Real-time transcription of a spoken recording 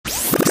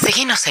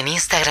Seguinos en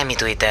Instagram y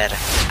Twitter.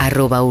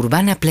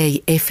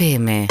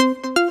 @urbanaplayfm.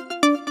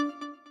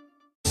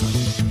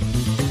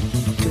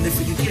 En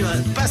definitiva,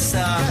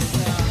 pasa.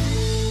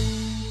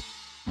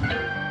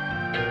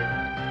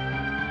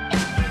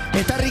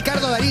 Está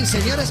Ricardo Darín,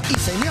 señores y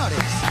señores.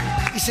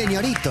 Y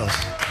señoritos.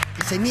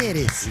 Y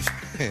señores.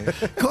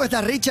 ¿Cómo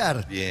estás,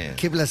 Richard? Bien.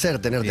 Qué placer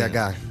tenerte Bien.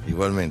 acá.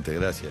 Igualmente,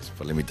 gracias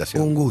por la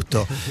invitación. Un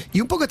gusto. Y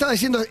un poco estaba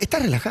diciendo,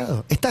 ¿estás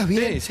relajado? ¿Estás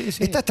bien? Sí, sí,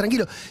 sí. ¿Estás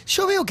tranquilo?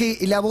 Yo veo que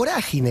la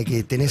vorágine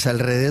que tenés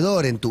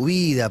alrededor en tu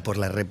vida, por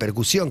la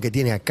repercusión que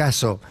tiene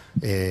acaso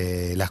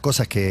las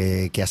cosas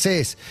que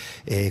haces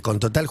con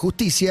total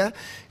justicia,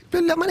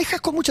 la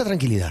manejas con mucha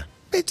tranquilidad.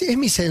 Es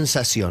mi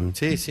sensación.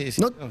 Sí, sí,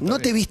 sí. No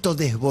te he visto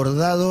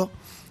desbordado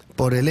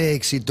por el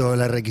éxito,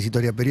 la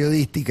requisitoria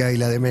periodística y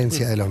la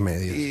demencia de los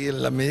medios. Y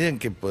en la medida en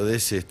que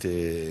podés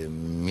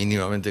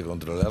mínimamente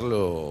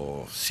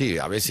controlarlo, sí,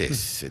 a veces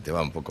se te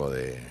va un poco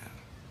de...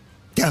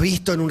 ¿Te has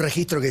visto en un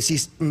registro que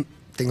decís,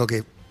 tengo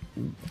que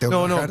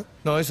bajar?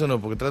 No, eso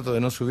no, porque trato de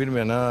no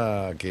subirme a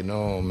nada que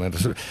no me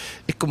resuelva.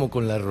 Es como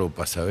con la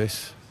ropa,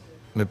 ¿sabes?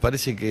 Me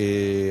parece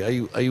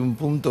que hay un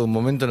punto, un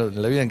momento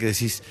en la vida en que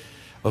decís,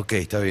 ok,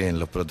 está bien,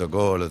 los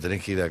protocolos,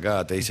 tenés que ir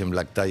acá, te dicen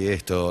black tie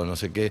esto, no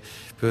sé qué,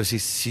 pero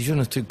si yo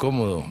no estoy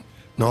cómodo,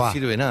 no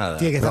sirve nada.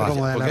 Tiene que estar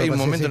cómoda. Porque hay un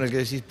momento en el que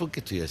decís, ¿por qué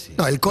estoy así?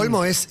 No, el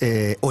colmo es,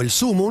 o el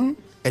sumum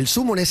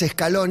es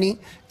Scaloni,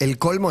 el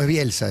colmo es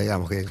Bielsa,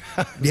 digamos, que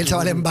Bielsa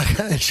va a la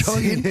embajada del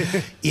jogging,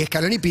 y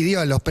Scaloni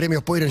pidió los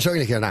premios, ¿puedo ir en jogging?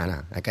 Y le dijeron,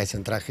 no, acá es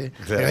en traje.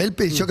 Claro. Pero él,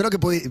 yo creo que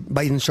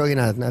va a ir en jogging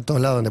a todos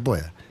lados donde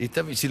pueda. Y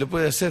si lo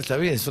puede hacer, está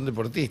bien, son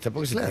deportistas,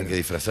 ¿por qué se tienen que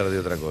disfrazar de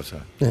otra cosa?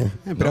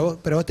 Pero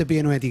vos te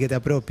piden una etiqueta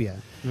propia.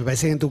 Me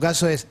parece que en tu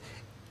caso es,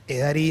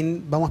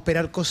 Darín, vamos a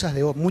esperar cosas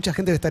de vos. Mucha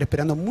gente debe estar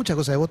esperando muchas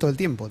cosas de vos todo el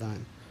tiempo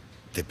también.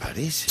 ¿Te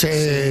parece?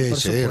 Sí, por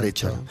supuesto,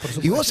 Richard. por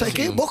supuesto. Y vos sabés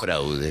Soy qué, un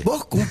fraude.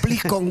 vos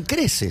cumplís con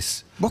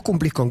creces. Vos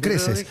cumplís con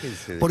creces.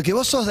 déjense de- Porque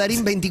vos sos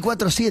Darín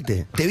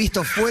 24/7. Te he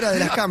visto fuera de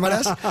las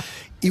cámaras.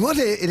 Y vos,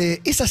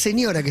 esa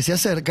señora que se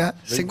acerca,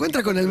 se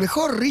encuentra con el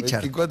mejor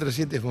Richard.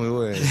 24/7 es muy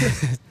bueno.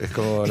 Es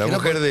como la que no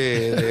mujer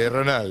de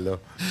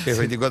Ronaldo, que es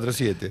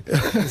 24/7.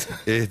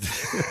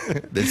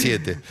 Del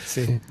 7.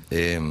 Sí.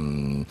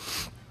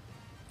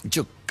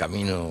 Yo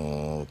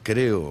camino,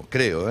 creo,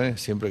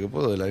 siempre que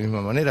puedo, de la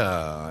misma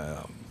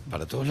manera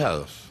para todos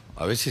lados.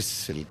 A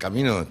veces el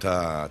camino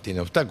tiene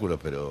obstáculos,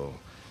 pero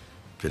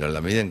en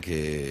la medida en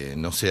que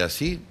no sea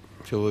así,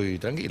 yo voy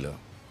tranquilo.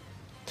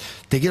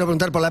 Te quiero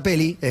preguntar por la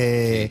peli,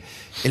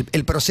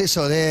 el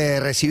proceso de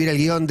recibir el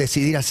guión,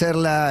 decidir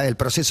hacerla, el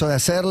proceso de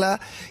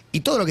hacerla y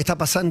todo lo que está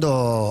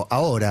pasando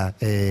ahora.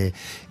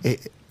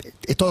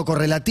 ¿Es todo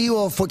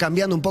correlativo? ¿Fue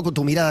cambiando un poco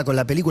tu mirada con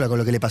la película, con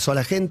lo que le pasó a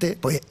la gente?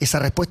 Pues esa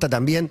respuesta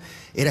también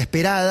era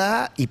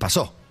esperada y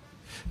pasó.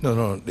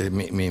 No,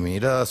 mi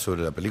mirada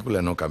sobre la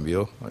película no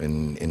cambió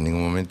en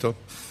ningún momento.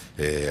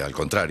 Al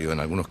contrario, en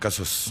algunos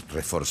casos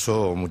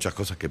reforzó muchas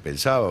cosas que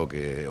pensaba o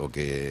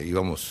que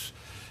íbamos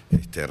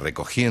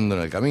recogiendo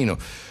en el camino.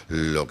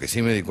 Lo que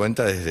sí me di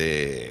cuenta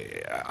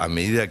desde a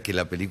medida que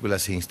la película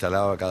se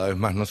instalaba cada vez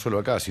más, no solo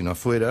acá, sino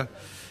afuera,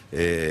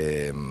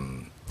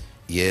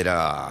 y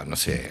era, no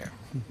sé,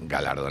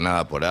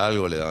 galardonada por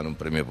algo, le daban un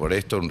premio por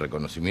esto, un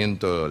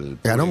reconocimiento.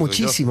 Ganó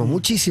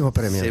muchísimos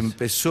premios. Se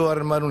empezó a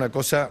armar una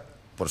cosa,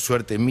 por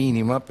suerte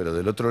mínima, pero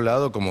del otro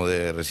lado como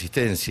de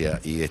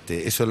resistencia, y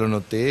eso lo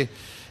noté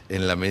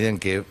en la medida en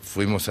que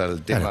fuimos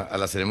al tema, Claro. a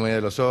la ceremonia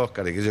de los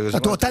Óscar.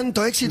 Tuvo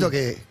tanto éxito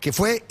que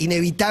fue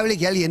inevitable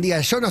que alguien diga,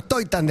 yo no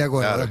estoy tan de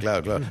acuerdo.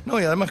 Claro. No,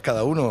 y además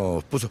cada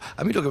uno puso...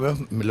 A mí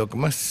lo que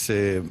más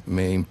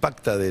me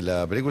impacta de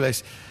la película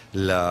es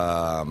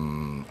la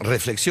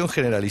reflexión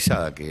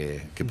generalizada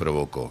que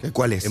provocó.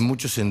 ¿Cuál es? En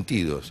muchos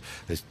sentidos.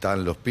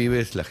 Están los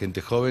pibes, la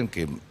gente joven,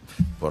 que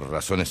por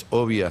razones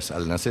obvias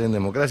al nacer en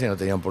democracia no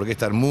tenían por qué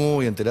estar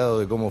muy enterados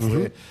de cómo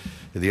fue,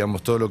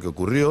 digamos, todo lo que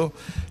ocurrió.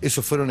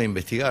 Esos fueron a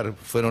investigar,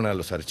 fueron a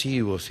los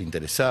archivos, se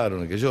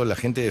interesaron, la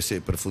gente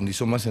se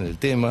profundizó más en el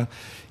tema.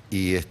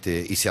 Y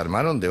se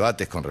armaron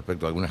debates con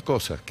respecto a algunas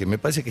cosas, que me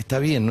parece que está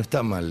bien, no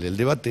está mal. El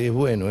debate es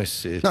bueno, No,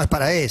 es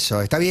para eso.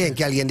 Está bien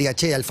que alguien diga,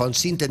 che,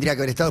 Alfonsín tendría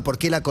que haber estado, ¿por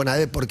qué la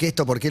CONADE, por qué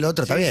esto, por qué lo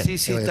otro? Está bien.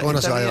 Sí, ¿Cómo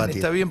no se va a bien, debatir?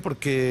 está bien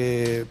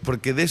porque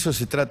de eso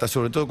se trata,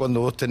 sobre todo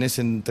cuando vos tenés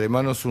entre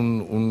manos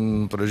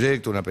un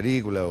proyecto, una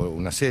película o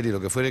una serie,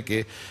 lo que fuere,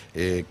 que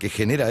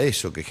genera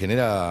eso, que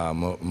genera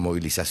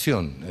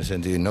movilización, en ese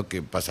sentido, y no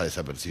que pasa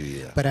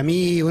desapercibida. Para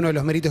mí, uno de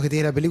los méritos que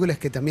tiene la película es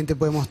que también te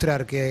puede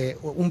mostrar que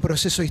un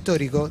proceso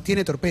histórico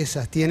tiene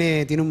torpezas,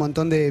 tiene un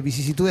montón de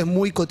vicisitudes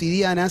muy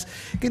cotidianas,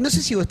 que no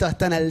sé si vos estabas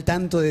tan al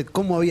tanto de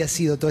cómo había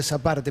sido toda esa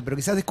parte, pero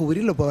quizás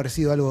descubrirlo puede haber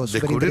sido algo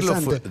súper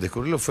interesante.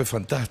 Descubrirlo fue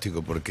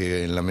fantástico,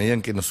 porque en la medida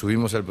en que nos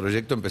subimos al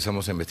proyecto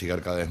empezamos a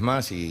investigar cada vez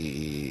más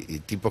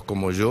y tipos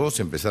como yo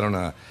se empezaron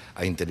a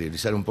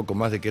interiorizar un poco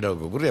más de qué era lo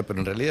que ocurría, pero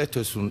en realidad esto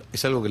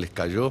es algo que les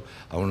cayó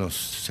a unos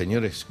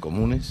señores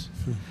comunes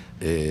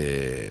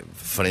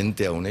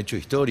frente a un hecho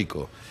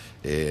histórico.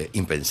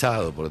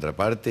 Impensado, por otra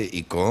parte,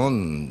 y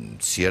con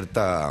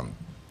cierta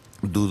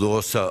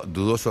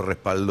dudoso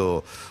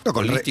respaldo No,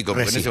 con político,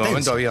 porque en ese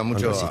momento había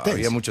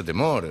resistencia. mucho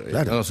temor.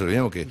 Claro. No nos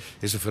olvidemos que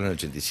eso fue en el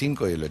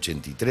 85 y el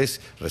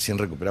 83 recién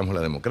recuperamos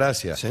la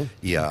democracia. Sí.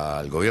 Y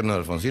al gobierno de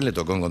Alfonsín le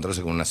tocó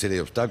encontrarse con una serie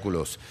de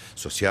obstáculos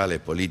sociales,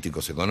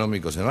 políticos,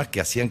 económicos y demás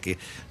que hacían que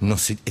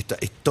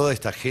toda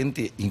esta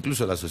gente,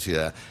 incluso la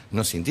sociedad,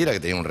 no sintiera que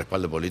tenía un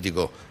respaldo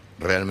político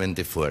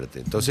realmente fuerte.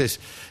 Entonces,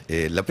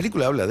 la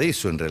película habla de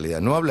eso en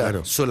realidad, no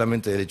habla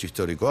solamente del hecho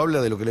histórico,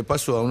 habla de lo que le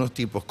pasó a unos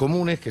tipos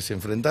comunes que se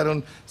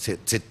enfrentaron,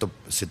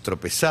 se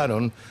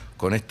tropezaron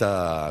con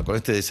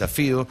este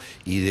desafío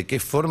y de qué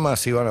forma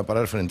se iban a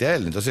parar frente a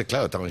él. Entonces,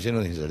 claro, estaban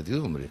llenos de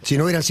incertidumbre. Si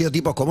no hubieran sido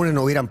tipos comunes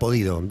no hubieran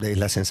podido, es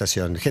la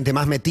sensación. Gente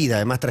más metida,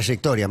 de más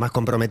trayectoria, más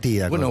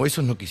comprometida. Bueno,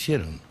 esos no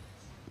quisieron.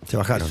 Se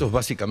bajaron. Esos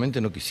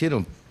básicamente no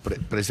quisieron,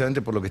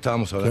 precisamente por lo que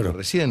estábamos hablando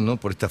recién, ¿no?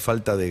 Por esta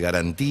falta de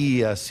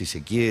garantías, si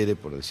se quiere,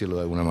 por decirlo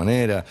de alguna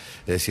manera.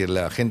 Es decir,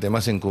 la gente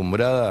más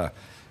encumbrada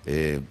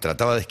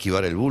trataba de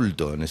esquivar el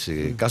bulto. En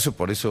ese caso,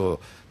 por eso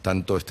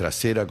tanto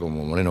Estracera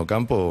como Moreno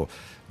Campo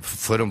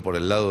fueron por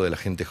el lado de la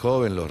gente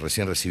joven, los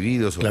recién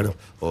recibidos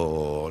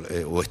o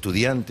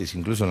estudiantes,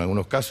 incluso en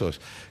algunos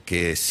casos,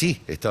 que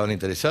sí estaban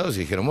interesados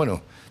y dijeron,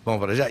 bueno, vamos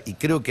para allá. Y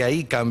creo que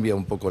ahí cambia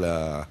un poco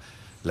la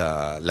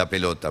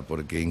pelota,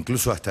 porque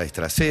incluso hasta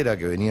Estracera,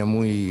 que venía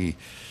muy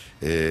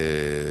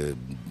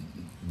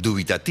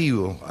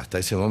dubitativo hasta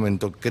ese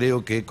momento,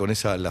 creo que con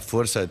la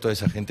fuerza de toda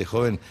esa gente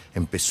joven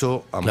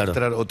empezó a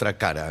mostrar otra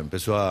cara,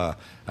 empezó a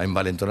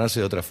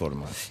envalentonarse de otra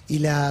forma. Y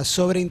la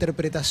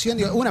sobreinterpretación,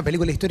 digo, una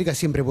película histórica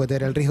siempre puede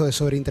tener el riesgo de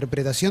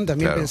sobreinterpretación,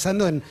 también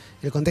pensando en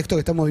el contexto que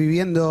estamos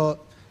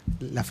viviendo,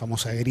 la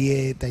famosa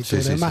grieta y todo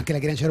lo demás, que la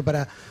querían llevar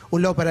para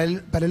un lado, para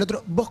el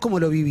otro. ¿Vos cómo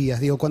lo vivías?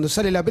 Digo, cuando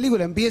sale la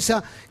película,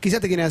 empieza,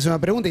 quizás te quieren hacer una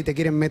pregunta y te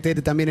quieren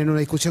meter también en una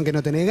discusión que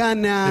no tenés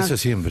ganas. Eso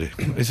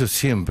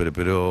siempre,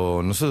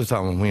 pero nosotros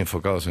estábamos muy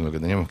enfocados en lo que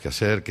teníamos que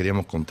hacer,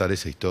 queríamos contar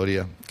esa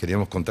historia,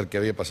 queríamos contar qué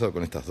había pasado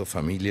con estas dos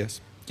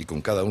familias y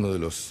con cada uno de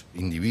los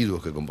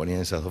individuos que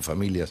componían esas dos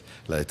familias,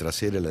 la de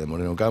Estracera y la de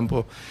Moreno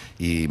Campo,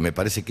 y me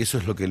parece que eso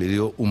es lo que le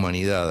dio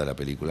humanidad a la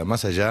película,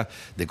 más allá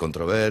de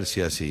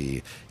controversias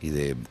y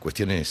de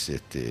cuestiones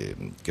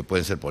que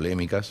pueden ser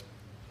polémicas.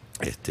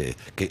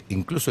 Que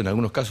incluso en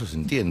algunos casos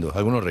entiendo,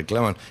 algunos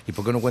reclaman, ¿y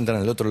por qué no cuentan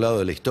el otro lado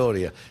de la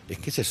historia? Es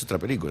que esa es otra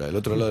película, el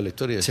otro lado de la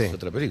historia es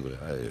otra película,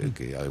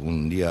 que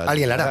algún día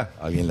alguien la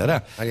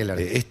hará.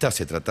 Esta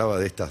se trataba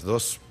de estas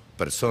dos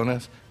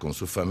personas con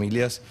sus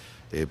familias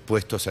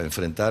puestos a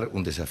enfrentar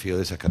un desafío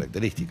de esas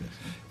características.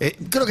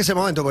 Creo que es el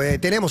momento, porque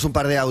tenemos un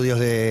par de audios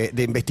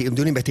de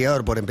un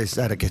investigador, por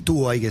empezar, que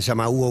estuvo ahí, que se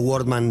llama Hugo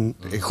Wortmann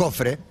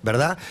Joffre,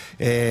 ¿verdad?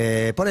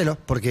 Ponelo,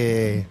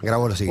 porque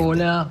grabó lo siguiente.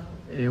 Hola,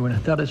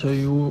 buenas tardes,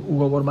 soy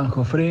Hugo Wortmann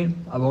Joffre,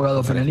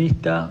 abogado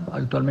penalista,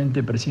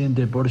 actualmente presidente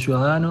de Poder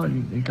Ciudadano,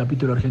 el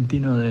capítulo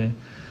argentino de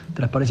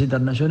Transparencia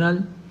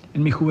Internacional.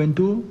 En mi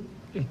juventud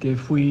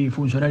fui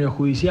funcionario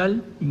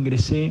judicial,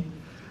 ingresé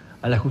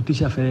a la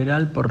Justicia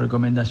Federal por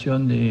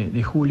recomendación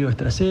de Julio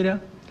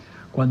Estracera.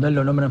 Cuando él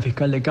lo nombran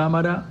fiscal de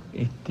Cámara,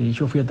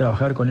 yo fui a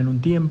trabajar con él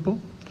un tiempo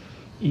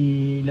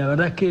y la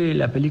verdad es que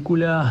la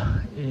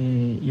película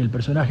y el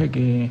personaje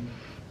que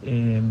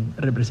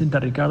representa a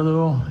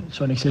Ricardo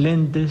son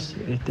excelentes,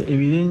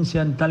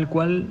 evidencian tal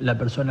cual la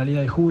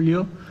personalidad de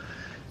Julio.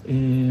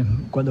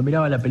 Cuando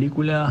miraba la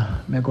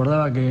película me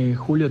acordaba que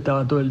Julio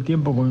estaba todo el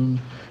tiempo con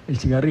el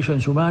cigarrillo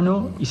en su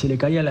mano y se le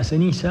caía la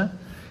ceniza.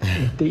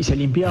 Y se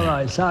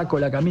limpiaba el saco,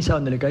 la camisa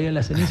donde le caía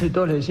la ceniza y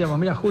todos le decíamos,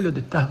 mira Julio,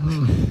 te estás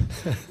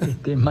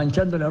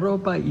manchando la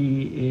ropa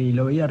y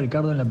lo veía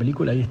Ricardo en la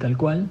película y es tal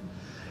cual.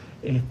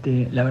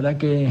 La verdad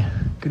que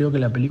creo que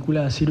la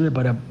película sirve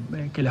para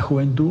que la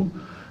juventud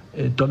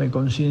tome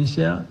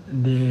conciencia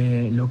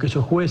de lo que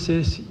esos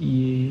jueces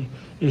y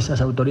esas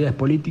autoridades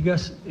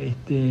políticas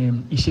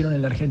hicieron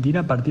en la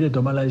Argentina a partir de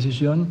tomar la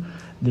decisión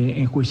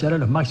de enjuiciar a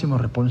los máximos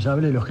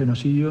responsables de los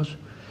genocidios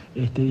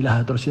y las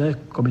atrocidades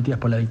cometidas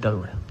por la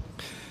dictadura.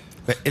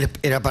 Él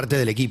era parte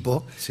del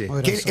equipo. Sí.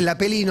 Que en la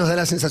peli nos da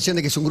la sensación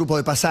de que es un grupo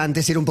de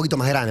pasantes y era un poquito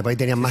más grande, porque ahí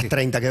tenían más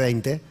 30 que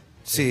 20.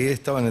 Sí,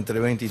 estaban entre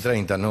 20 y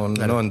 30,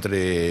 no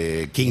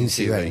entre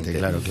 15 y 20.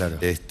 Claro.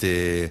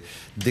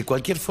 De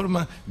cualquier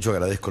forma, yo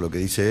agradezco lo que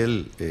dice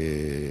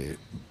él,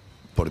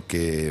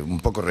 porque un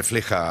poco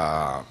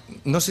refleja,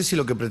 no sé si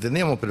lo que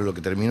pretendíamos, pero lo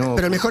que terminó...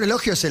 Pero el mejor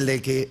elogio es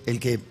el que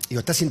digo,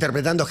 estás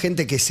interpretando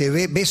gente que se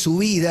ve su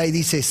vida y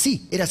dice,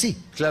 sí, era así.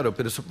 Claro,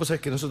 pero vos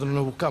sabés que nosotros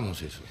no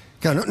buscamos eso.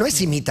 Claro, no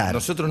es imitar.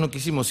 Nosotros no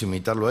quisimos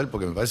imitarlo a él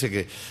porque me parece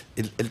que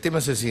el tema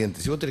es el siguiente.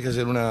 Si vos tenés que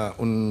hacer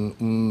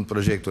un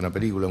proyecto, una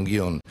película, un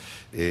guión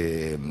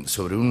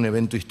sobre un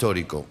evento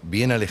histórico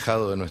bien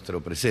alejado de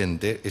nuestro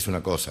presente, es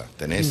una cosa.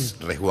 Tenés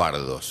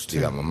resguardos,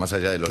 digamos, más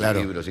allá de los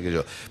libros y que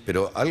yo.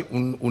 Pero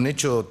un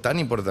hecho tan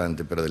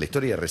importante, pero de la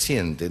historia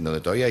reciente,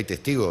 donde todavía hay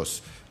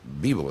testigos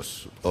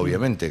vivos,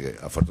 obviamente,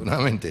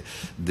 afortunadamente,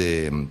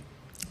 de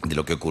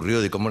lo que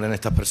ocurrió, de cómo eran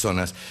estas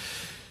personas.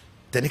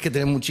 tenés que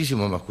tener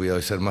muchísimo más cuidado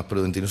y ser más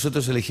prudente. Y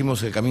nosotros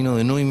elegimos el camino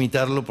de no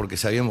imitarlo porque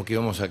sabíamos que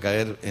íbamos a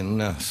caer en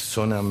una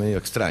zona medio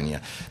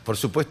extraña. Por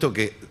supuesto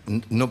que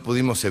no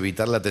pudimos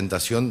evitar la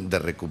tentación de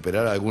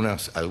recuperar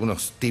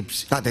algunos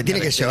tips. Te tiene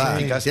que llevar,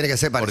 tiene que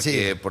ser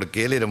parecido.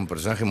 Porque él era un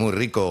personaje muy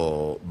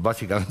rico,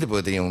 básicamente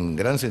porque tenía un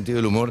gran sentido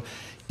del humor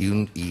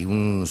y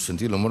un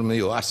sentido del humor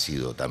medio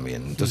ácido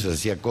también. Entonces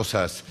hacía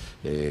cosas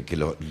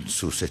que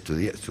sus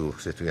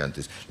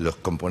estudiantes, los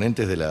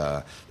componentes de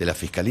la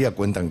fiscalía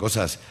cuentan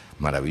cosas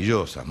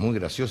maravillosas, muy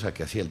graciosas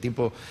que hacía el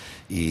tipo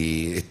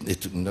y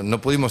no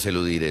pudimos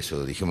eludir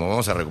eso. Dijimos,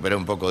 vamos a recuperar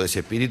un poco de ese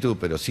espíritu,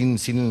 pero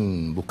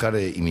sin buscar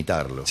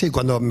imitarlo. Sí,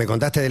 cuando me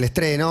contaste del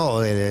estreno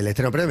o del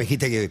estreno previo, me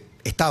dijiste que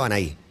estaban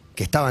ahí.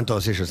 Que estaban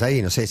todos ellos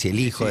ahí, no sé si el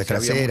hijo de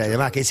Trasera y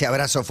demás, que ese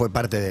abrazo fue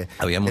parte de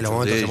los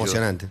momentos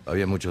emocionantes.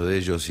 Había muchos de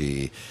ellos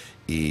y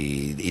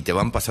te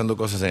van pasando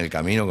cosas en el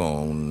camino,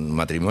 como un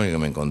matrimonio que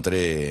me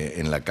encontré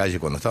en la calle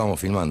cuando estábamos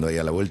filmando, ahí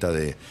a la vuelta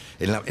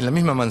en la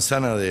misma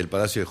manzana del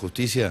Palacio de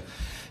Justicia.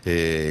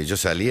 Yo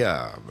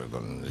salía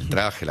con el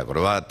traje, la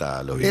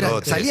corbata, los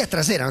bigotes. Salías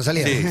Trasera, ¿no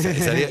salías?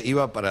 Sí,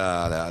 iba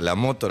para la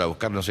motor a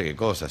buscar no sé qué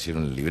cosa, hacer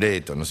un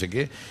libreto, no sé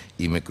qué,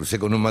 y me crucé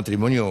con un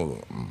matrimonio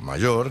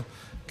mayor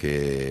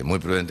que muy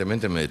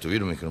prudentemente me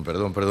detuvieron, me dijeron,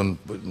 perdón,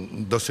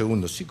 2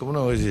 segundos. Sí, ¿cómo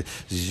no?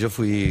 Yo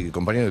fui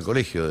compañero de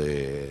colegio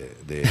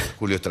de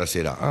Julio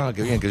Trasera. Ah,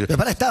 qué bien.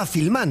 Pero estaba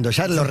filmando,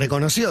 ya lo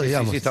reconoció,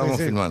 digamos. Sí, estábamos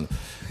filmando.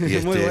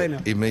 Muy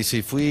bueno. Y me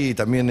dice,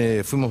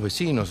 también fuimos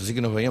vecinos, así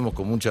que nos veíamos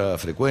con mucha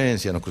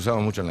frecuencia, nos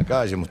cruzábamos mucho en la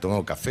calle, hemos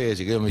tomado café,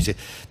 así que me dice,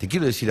 te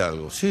quiero decir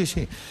algo. Sí.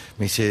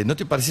 Me dice, no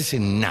te pareces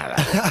en nada.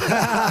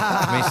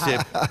 Me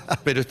dice,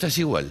 pero estás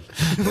igual.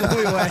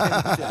 Muy bueno.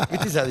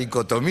 ¿Viste esa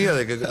dicotomía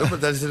de que no te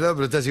pareces en nada,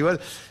 pero estás igual?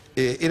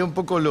 Era un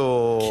poco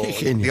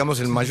digamos,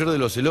 el mayor de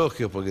los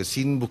elogios, porque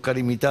sin buscar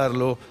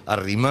imitarlo,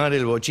 arrimar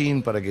el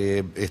bochín para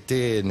que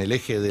esté en el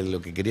eje de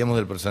lo que queríamos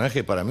del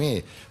personaje, para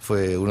mí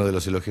fue uno de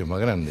los elogios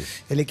más grandes.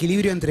 El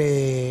equilibrio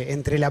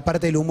entre la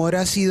parte del humor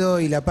ácido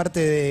y la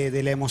parte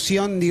de la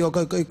emoción, digo,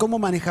 ¿cómo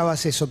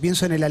manejabas eso?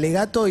 Pienso en el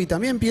alegato y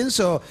también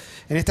pienso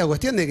en esta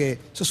cuestión de que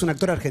sos un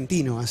actor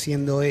argentino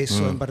haciendo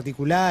eso en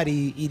particular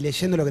y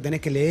leyendo lo que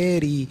tenés que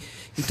leer y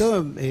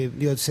todo,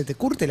 digo, ¿se te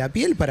curte la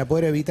piel para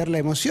poder evitar la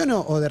emoción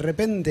o de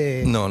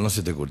repente...? No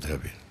se te curte la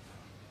piel.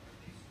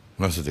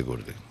 No se te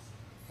curte.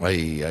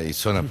 Hay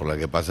zonas por las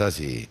que pasas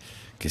y,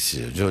 qué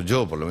sé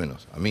yo por lo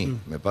menos, a mí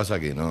me pasa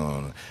que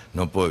no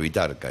puedo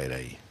evitar caer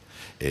ahí.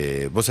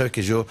 Vos sabés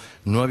que yo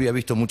no había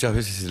visto muchas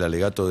veces el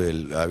alegato de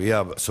él,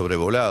 había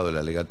sobrevolado el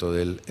alegato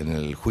de él en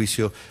el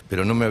juicio,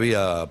 pero no me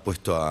había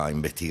puesto a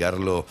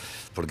investigarlo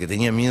porque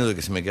tenía miedo de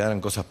que se me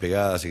quedaran cosas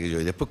pegadas y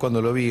después cuando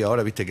lo vi,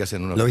 ahora viste que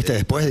hacen unos... ¿Lo viste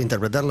después de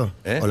interpretarlo?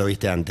 ¿O lo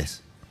viste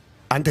antes?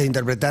 Antes de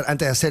interpretar,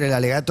 antes de hacer el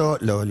alegato,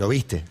 ¿lo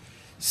viste?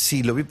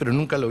 Sí, lo vi, pero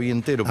nunca lo vi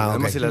entero. Porque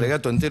además el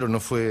alegato entero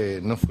no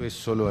fue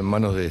solo en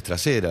manos de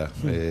Trasera.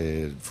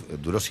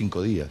 Duró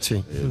 5 días.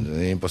 Sí.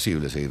 Era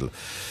imposible seguirlo.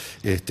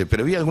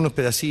 Pero vi algunos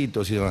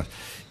pedacitos y demás.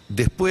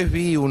 Después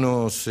vi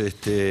una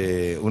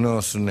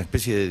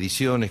especie de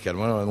ediciones que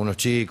armaron algunos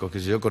chicos,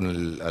 qué sé yo, con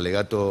el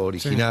alegato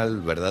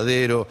original,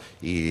 verdadero,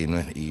 y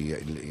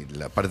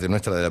la parte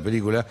nuestra de la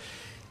película.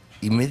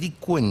 Y me di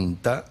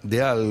cuenta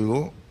de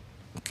algo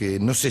que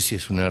no sé si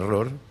es un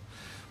error,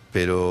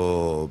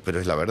 pero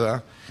es la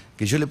verdad,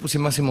 que yo le puse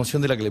más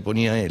emoción de la que le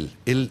ponía a él.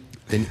 Él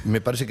me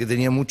parece que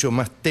tenía mucho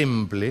más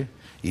temple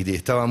y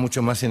estaba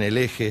mucho más en el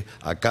eje,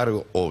 a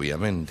cargo,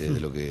 obviamente, de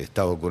lo que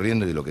estaba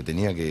ocurriendo y de lo que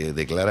tenía que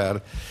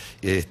declarar,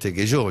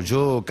 que yo.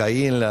 Yo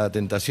caí en la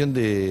tentación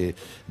de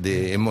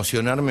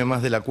emocionarme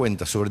más de la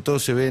cuenta, sobre todo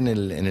se ve en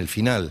el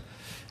final,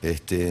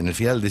 en el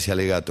final de ese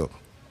alegato.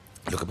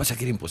 Lo que pasa es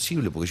que era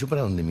imposible, porque yo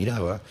para donde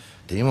miraba,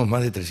 teníamos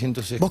más de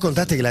 300... Vos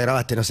contaste que la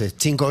grabaste, no sé,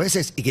 5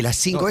 veces y que las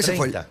 5 veces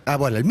 30. fue...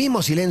 bueno, el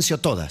mismo silencio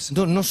todas.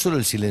 No solo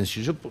el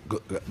silencio.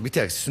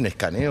 Viste, es un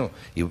escaneo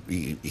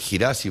y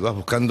girás y vas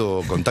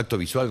buscando contacto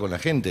visual con la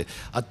gente.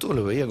 A todos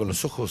los veía con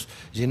los ojos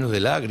llenos de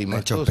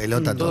lágrimas. Hecho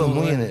pelota, todos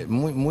todo.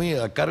 muy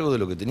a cargo de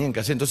lo que tenían que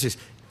hacer. Entonces,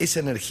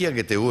 esa energía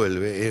que te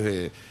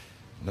vuelve...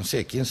 No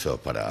sé, ¿quién sos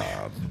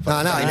para y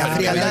la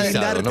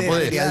frialdad, no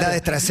podés.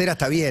 frialdad Trasera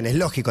está bien, es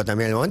lógico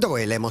también en el momento,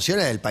 porque la emoción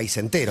es del país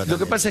entero. Lo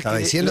que pasa es estaba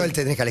que... diciendo él,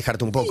 tenés que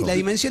alejarte un poco. Y la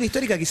dimensión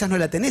histórica quizás no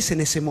la tenés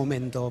en ese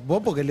momento.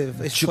 Vos, porque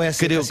fue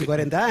hace casi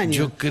 40 años.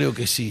 Yo creo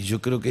que sí,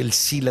 yo creo que él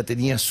sí la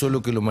tenía,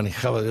 solo que lo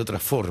manejaba de otra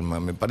forma.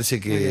 Me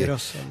parece que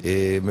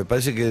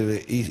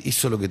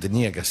hizo lo que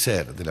tenía que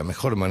hacer de la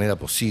mejor manera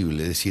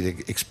posible, es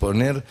decir,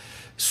 exponer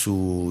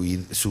su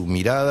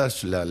mirada,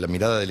 la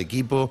mirada del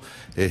equipo,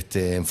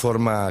 en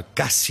forma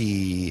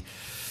casi,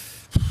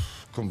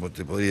 ¿cómo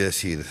te podría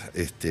decir?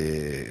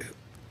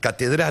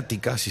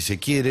 Catedrática, si se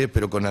quiere,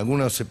 pero con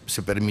algunos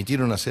se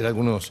permitieron hacer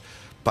algunos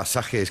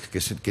pasajes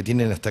que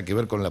tienen hasta que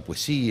ver con la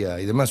poesía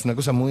y demás, una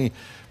cosa muy,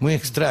 muy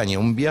extraña,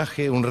 un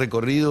viaje, un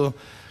recorrido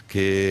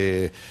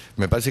que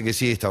me parece que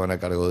sí estaban a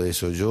cargo de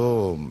eso.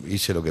 Yo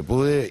hice lo que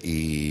pude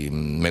y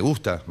me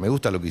gusta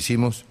lo que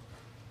hicimos.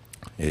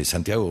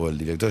 Santiago, el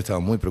director, estaba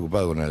muy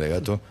preocupado con el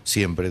alegato,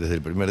 siempre, desde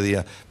el primer día,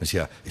 me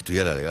decía,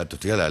 estudiar el alegato,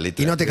 estudiar la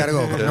letra. Y no te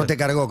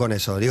cargó con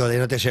eso, digo,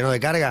 ¿no te llenó de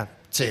carga?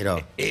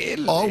 Cero.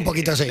 O un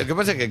poquito así. Lo que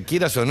pasa es que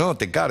quieras o no,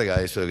 te carga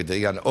eso de que te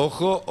digan,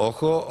 ojo,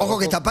 ojo. Ojo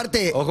que esta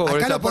parte,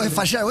 acá no podés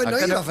fallar. Bueno,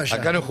 acá iba a fallar.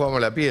 Acá no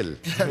jugamos la piel.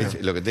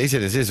 Lo que te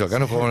dicen es eso, acá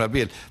no jugamos la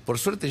piel. Por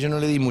suerte yo no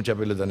le di mucha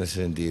pelota en ese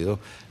sentido.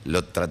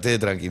 Lo traté de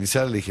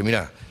tranquilizar, le dije,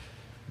 mira,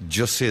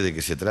 yo sé de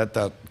qué se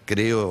trata,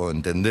 creo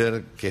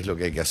entender qué es lo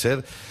que hay que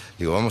hacer.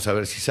 Digo, vamos a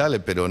ver si sale,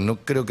 pero no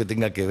creo que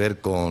tenga que ver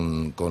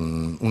con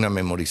una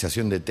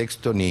memorización de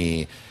texto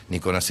ni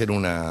con hacer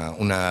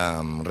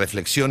una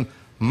reflexión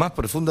más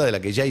profunda de la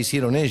que ya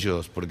hicieron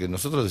ellos, porque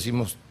nosotros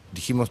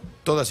dijimos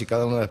todas y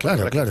cada una de las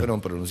palabras que fueron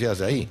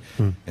pronunciadas ahí.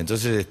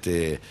 Entonces,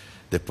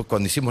 después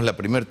cuando hicimos la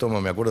primer toma,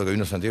 me acuerdo que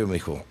vino Santiago y me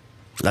dijo,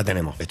 la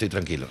tenemos. estoy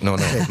tranquilo. No,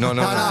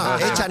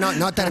 hecha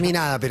no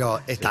terminada,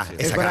 pero está. Sí.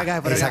 Es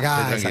acá.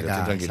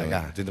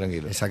 Estoy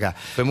tranquilo. Es acá.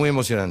 Fue muy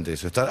emocionante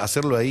eso,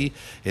 hacerlo ahí,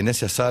 en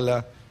esa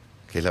sala,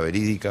 que es la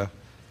verídica,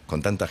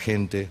 con tanta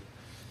gente,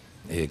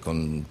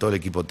 con todo el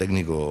equipo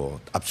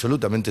técnico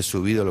absolutamente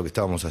subido a lo que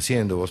estábamos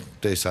haciendo.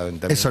 Ustedes saben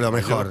también. Eso es lo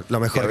mejor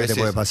que te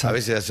puede pasar. A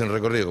veces hacen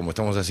recorrido, como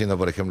estamos haciendo,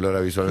 por ejemplo, ahora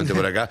visualmente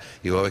por acá,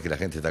 y vos ves que la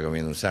gente está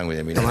comiendo un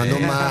sándwich. Tomando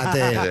un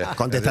mate,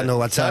 contestando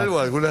WhatsApp. Salvo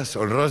algunas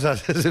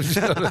honrosas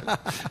excepciones.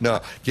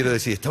 No, quiero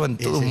decir, estaban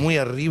todos muy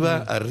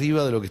arriba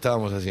de lo que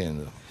estábamos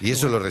haciendo. Y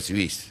eso lo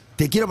recibís.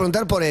 Te quiero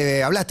preguntar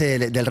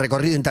hablaste del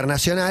recorrido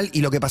internacional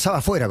y lo que pasaba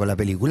afuera con la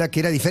película, que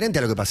era diferente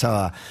a lo que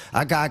pasaba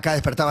acá. Acá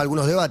despertaba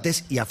algunos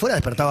debates y afuera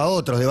despertaba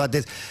otros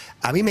debates.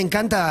 A mí me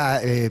encanta,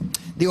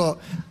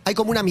 hay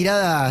como una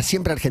mirada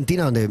siempre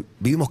argentina donde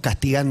vivimos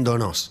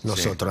castigándonos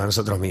a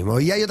nosotros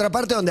mismos. Y hay otra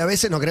parte donde a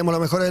veces nos creemos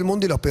los mejores del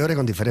mundo y los peores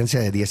con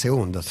diferencia de 10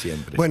 segundos.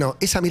 Siempre. Bueno,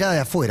 esa mirada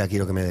de afuera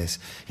quiero que me des.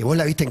 Y vos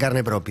la viste en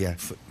carne propia.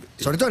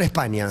 Sobre todo en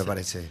España, me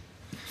parece.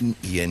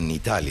 Y en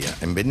Italia.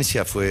 En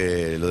Venecia lo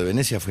de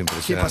Venecia fue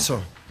impresionante. ¿Qué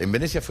pasó? En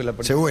Venecia fue la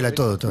primera. Se vuela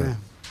todo.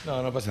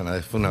 No pasa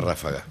nada, fue una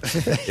ráfaga.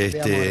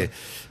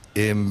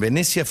 En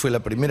Venecia fue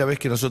la primera vez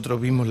que nosotros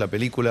vimos la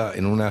película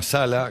en una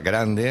sala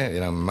grande,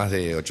 eran más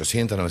de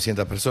 800,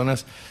 900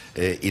 personas,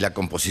 y la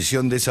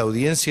composición de esa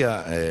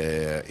audiencia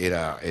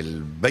era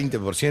el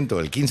 20%,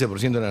 el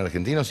 15% eran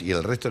argentinos y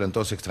el resto eran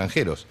todos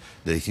extranjeros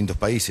de distintos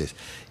países.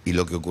 Y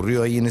lo que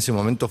ocurrió ahí en ese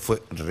momento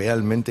fue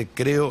realmente,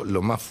 creo,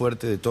 lo más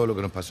fuerte de todo lo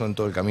que nos pasó en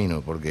todo el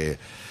camino,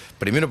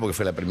 primero porque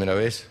fue la primera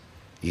vez.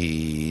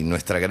 Y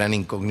nuestra gran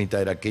incógnita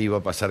era qué iba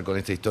a pasar con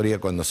esta historia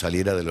cuando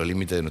saliera de los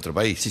límites de nuestro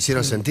país. ¿Se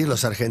hicieron sentir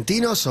los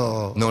argentinos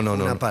o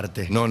una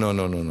parte? No.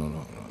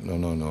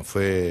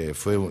 Fue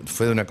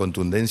de una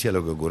contundencia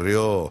lo que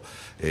ocurrió.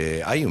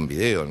 Hay un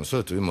video,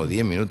 nosotros estuvimos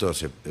 10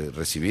 minutos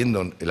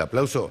recibiendo el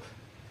aplauso,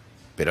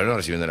 pero no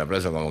recibiendo el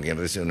aplauso como quien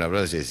recibe un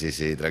aplauso.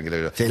 Sí,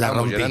 tranquilo.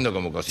 Estábamos llorando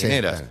como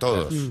cocineras,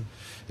 todos.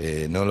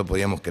 No lo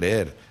podíamos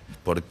creer.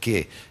 ¿Por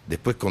qué?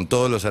 Después, con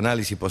todos los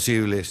análisis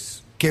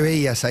posibles. ¿Qué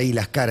veías ahí,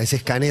 las caras, ese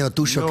escaneo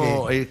tuyo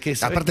que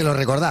aparte lo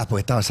recordás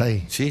porque estabas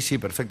ahí? Sí,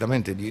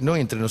 perfectamente. No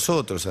entre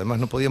nosotros, además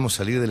no podíamos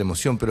salir de la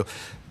emoción, pero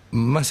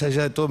más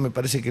allá de todo me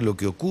parece que lo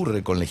que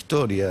ocurre con la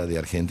historia de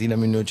Argentina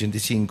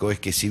 1985 es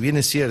que si bien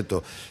es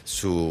cierto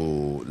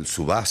su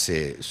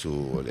base,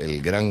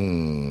 el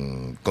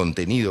gran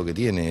contenido que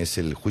tiene es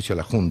el juicio a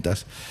las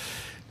juntas,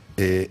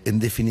 en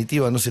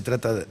definitiva no se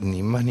trata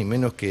ni más ni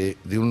menos que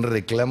de un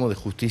reclamo de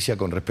justicia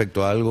con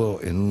respecto a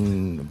algo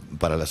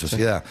para la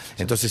sociedad.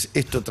 Entonces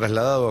esto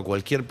trasladado a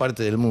cualquier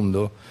parte del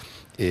mundo...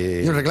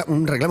 Y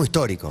un reclamo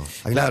histórico,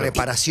 hay una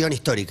reparación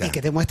histórica. Y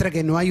que te muestra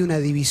que no hay una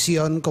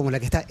división como la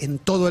que está en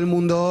todo el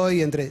mundo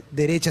hoy entre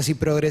derechas y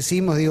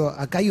progresismos. Digo,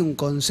 acá hay un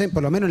consenso,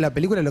 por lo menos en la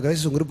película lo que ves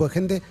es un grupo de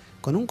gente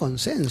con un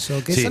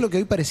consenso, que es algo que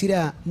hoy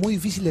pareciera muy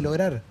difícil de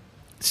lograr.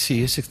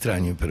 Sí, es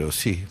extraño, pero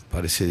sí,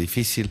 parece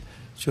difícil.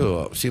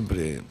 Yo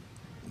siempre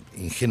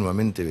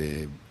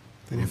ingenuamente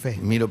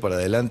miro para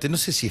adelante. No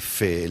sé si es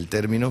fe el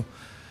término,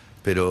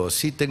 pero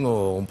sí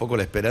tengo un poco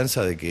la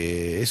esperanza de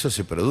que eso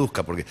se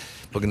produzca, porque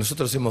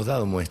nosotros hemos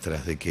dado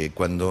muestras de que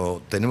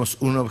cuando tenemos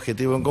un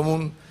objetivo en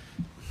común,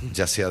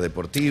 ya sea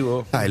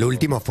deportivo... el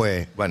último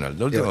fue... Bueno,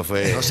 el último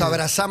fue... Nos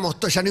abrazamos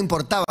todos, ya no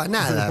importaba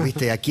nada,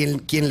 ¿viste? A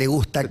quién le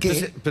gusta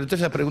qué. Pero entonces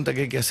la pregunta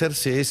que hay que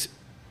hacerse es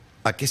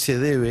 ¿a qué se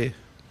debe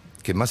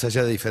que más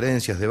allá de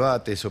diferencias,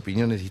 debates,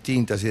 opiniones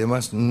distintas y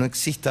demás, no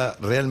exista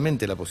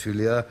realmente la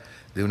posibilidad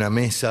de una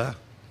mesa,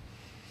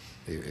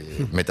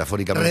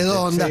 metafóricamente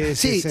redonda?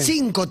 Sí,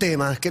 5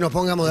 temas que nos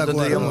pongamos de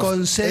acuerdo. Digamos,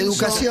 consenso,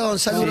 educación,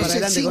 salud,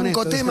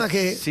 5 temas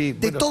que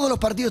de todos los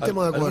partidos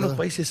estemos de acuerdo. Algunos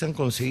países han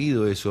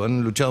conseguido eso,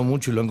 han luchado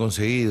mucho y lo han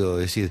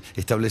conseguido, es decir,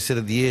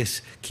 establecer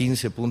 10,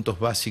 15 puntos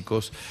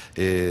básicos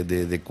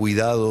de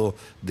cuidado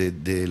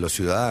de los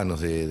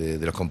ciudadanos, de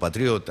los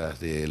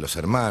compatriotas, de los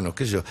hermanos,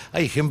 qué sé yo.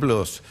 Hay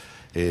ejemplos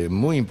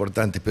muy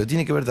importantes, pero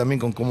tiene que ver también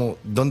con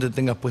dónde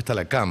tengas puesta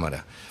la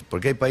cámara,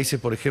 porque hay países,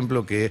 por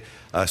ejemplo, que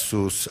a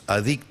sus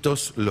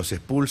adictos los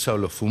expulsa o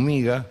los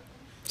fumiga,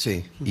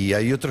 y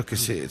hay otros que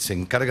se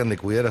encargan de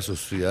cuidar a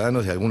sus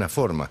ciudadanos de alguna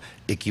forma,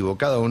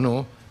 equivocada o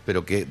no,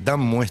 pero que dan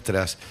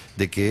muestras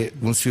de que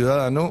un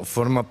ciudadano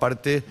forma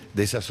parte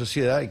de esa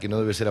sociedad y que no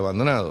debe ser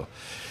abandonado.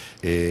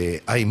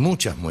 Hay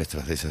muchas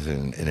muestras de esas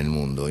en el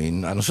mundo y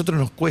a nosotros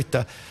nos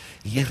cuesta,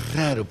 y es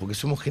raro porque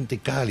somos gente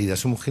cálida,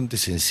 somos gente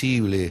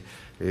sensible,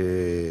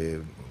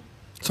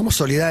 somos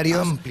solidarios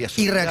amplia,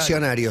 y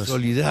reaccionarios.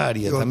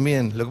 Solidaria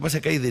también. Lo que pasa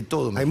es que hay de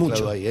todo Hay mezclado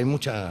mucho. ahí, hay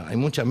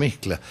mucha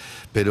mezcla.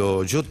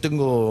 Pero yo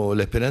tengo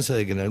la esperanza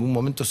de que en algún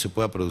momento se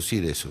pueda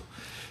producir eso.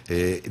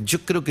 Yo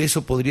creo que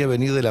eso podría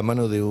venir de la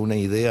mano de una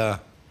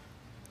idea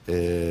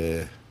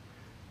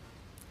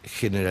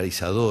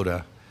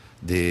generalizadora,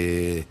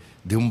 de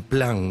un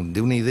plan,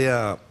 de una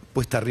idea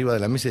puesta arriba de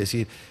la mesa y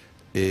decir,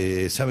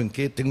 ¿saben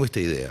qué? Tengo esta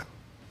idea.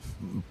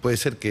 Puede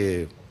ser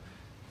que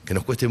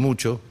nos cueste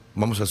mucho,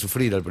 vamos a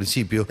sufrir al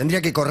principio.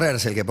 Tendría que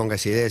correrse el que ponga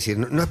esa idea, es decir,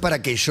 no es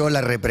para que yo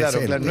la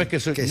represente. Claro, no es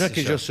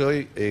que yo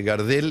soy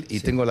Gardel y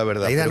tengo la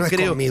verdad. La idea pero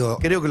no es conmigo.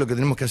 Creo que lo que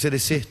tenemos que hacer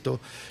es esto,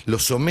 lo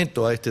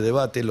someto a este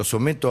debate, lo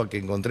someto a que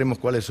encontremos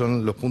cuáles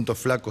son los puntos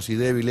flacos y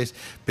débiles,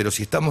 pero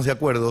si estamos de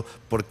acuerdo,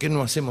 ¿por qué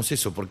no hacemos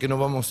eso? ¿Por qué no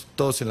vamos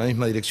todos en la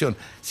misma dirección?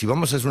 Si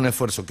vamos a hacer un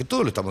esfuerzo, que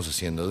todos lo estamos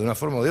haciendo, de una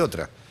forma o de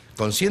otra,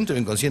 consciente o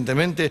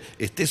inconscientemente,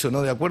 estés o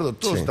no de acuerdo,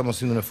 todos estamos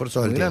haciendo un esfuerzo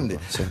Todo muy el grande.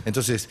 tiempo, sí.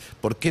 Entonces,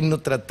 ¿por qué no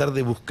tratar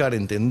de buscar,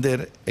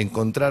 entender,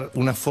 encontrar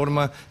una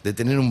forma de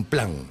tener un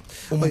plan?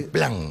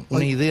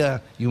 Una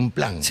idea y un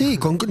plan. Sí,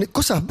 con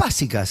cosas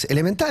básicas,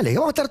 elementales.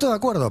 Vamos a estar todos de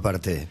acuerdo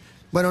aparte.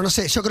 Bueno, no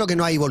sé, yo creo que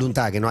no hay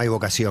voluntad, que no hay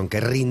vocación,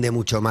 que rinde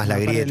mucho más la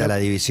grieta, la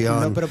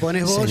división. Lo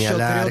propones vos,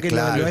 señalar, yo creo que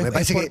claro. es Me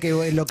parece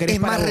porque lo querés es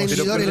más para vos.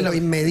 rendidor en lo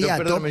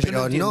inmediato, perdóname, yo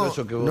pero entiendo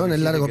eso que vos no en el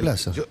dijiste, largo que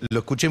plazo. Yo lo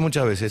escuché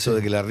muchas veces, eso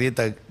de que la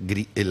grieta,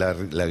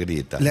 la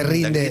grieta. Le La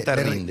rinde, grieta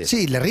rinde.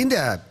 Sí, le rinde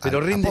a Pero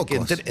rinde a que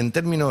pocos. en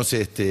términos...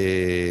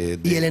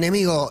 Y el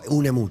enemigo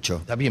une mucho.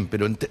 Está bien,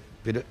 pero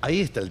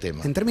ahí está el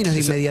tema. En términos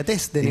de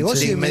inmediatez, de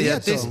negocio de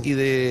inmediato. inmediatez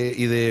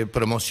y de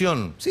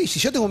promoción. Sí, si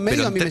yo tengo un medio,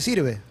 Pero a mí me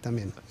sirve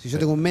también. Si yo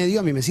tengo un medio,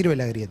 a mí me sirve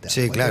la grieta.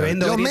 Sí, Porque claro.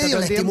 vendo Los grieta medios todo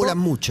la el tiempo, estimulan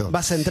mucho.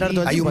 Vas a entrar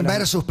todo el Hay tiempo un a la-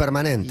 versus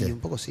permanente. Y un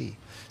poco sí.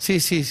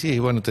 Sí,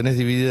 bueno, tenés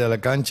dividida la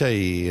cancha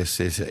y es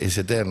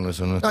eterno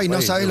eso. No, y no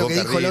sabés lo que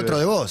dijo el otro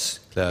de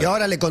vos. Claro. Y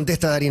ahora le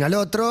contesta Darín al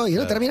otro y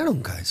no termina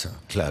nunca eso.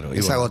 Claro. y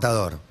Es bueno,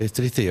 agotador. Es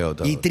triste y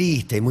agotador. Y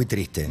triste, muy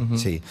triste,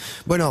 sí.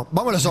 Bueno,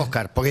 vamos a los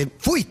Oscars, porque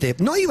fuiste,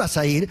 no ibas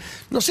a ir,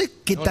 no sé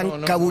qué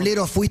tan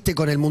cabulero fuiste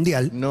con el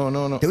Mundial.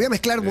 No. Te voy a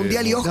mezclar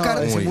Mundial y Oscar.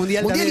 no, ese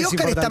Mundial y también es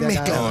Oscar están importante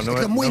acá. mezclados. No,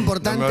 Esto es muy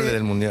importante. no me hables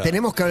del Mundial.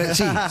 Tenemos que hablar,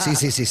 sí. No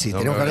Tenemos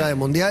me que hablar del hables.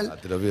 Mundial.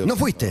 Te lo pido, ¿No por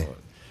fuiste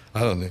favor.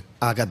 ¿A dónde?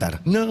 a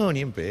Qatar? No, ni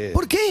en pedo.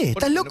 ¿Por qué?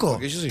 ¿Estás loco?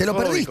 Porque yo soy Te lo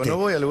fóbico, perdiste. no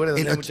voy a lugares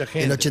donde hay mucha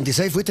gente. ¿El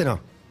 86 fuiste no?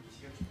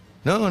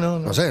 No.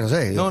 No sé.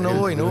 No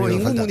voy.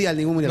 Ningún falta. mundial.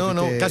 No,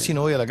 fuiste- casi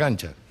no voy a la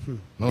cancha.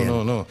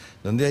 No.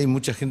 Donde hay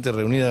mucha gente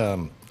reunida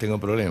tengo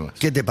problemas.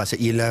 ¿Qué te pasa?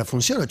 Y en la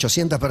función,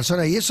 800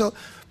 personas y eso,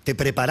 ¿te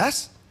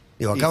preparás?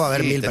 Digo, acá va a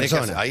haber 1000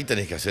 personas. Ahí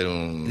tenés que hacer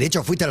un... De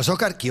hecho, fuiste a los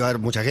Oscars que iba a haber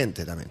mucha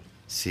gente también.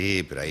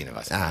 Sí, pero ahí no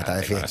vas a Ah, está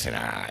de fiesta. conoce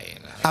nadie.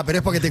 Ah, pero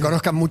es porque te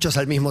conozcan muchos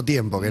al mismo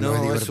tiempo, que no, es es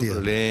un divertido.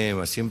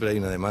 problema, siempre hay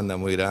una demanda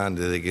muy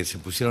grande. Desde que se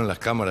pusieron las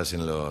cámaras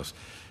en los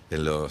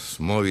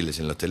móviles,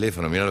 en los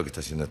teléfonos, mirá lo que está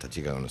haciendo esta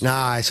chica con nosotros.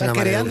 No, es Está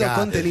una creando maleducada.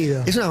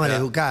 contenido. Es una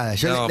maleducada.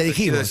 Yo No, le pero quiero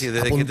dijimos, decir,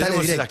 desde que apuntale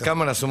tenemos directo. las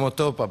cámaras somos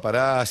todos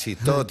paparazzi,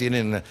 todos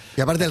tienen...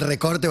 Y aparte el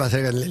recorte va a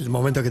ser el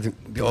momento que te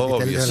esté el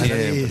Obvio, dedo en la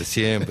siempre, nariz.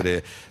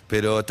 siempre.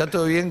 Pero está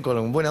todo bien,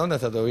 con buena onda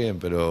está todo bien,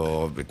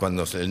 pero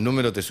cuando el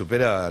número te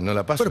supera, no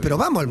la paso. Bueno, pero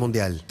vamos al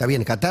Mundial. Está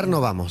bien, Qatar no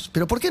vamos.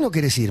 ¿Pero por qué no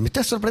querés ir? Me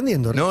estás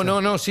sorprendiendo. No,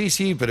 Richard.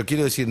 sí, pero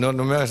quiero decir, no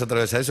me hagas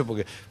atravesar eso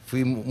porque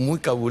fui muy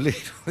cabulero.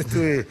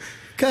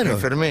 Claro. Me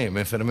enfermé,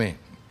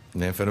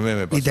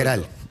 me pasó Literal.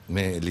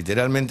 eso.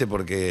 Literalmente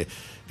porque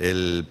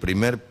el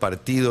primer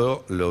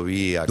partido lo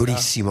vi acá.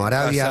 Durísimo,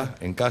 Arabia,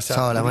 En casa,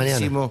 sábado a la mañana.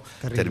 durísimo.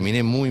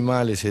 Terminé muy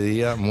mal ese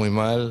día, muy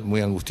mal,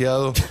 muy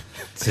angustiado.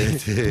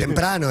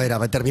 Temprano era,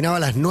 terminaba a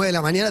las 9 de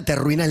la mañana, te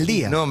arruina el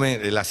día. No,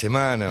 la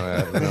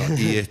semana. ¿no?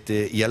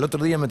 Y al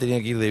otro día me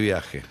tenía que ir de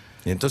viaje.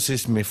 Y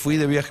entonces me fui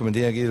de viaje, me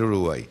tenía que ir a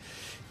Uruguay.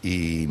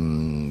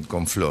 Y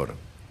con Flor.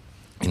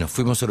 Y nos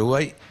fuimos a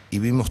Uruguay y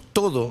vimos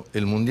todo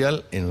el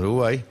Mundial en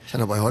Uruguay. Ya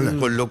no podés volver.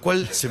 Con lo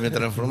cual se me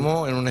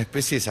transformó en una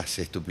especie de esas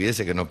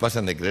estupideces que nos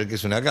pasan de creer que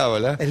es una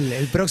cábala.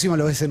 El próximo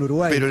lo ves en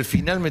Uruguay. Pero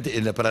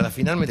para la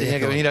final me tenía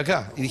que venir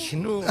acá. Y dije,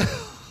 no,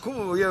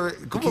 ¿cómo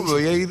me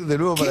voy a ir de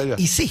nuevo para allá?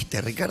 ¿Qué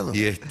hiciste, Ricardo?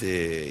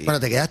 Y Bueno,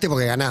 te quedaste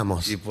porque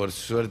ganamos. y por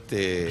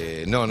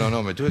suerte, no,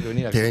 me tuve que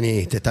venir acá. Te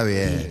viniste, está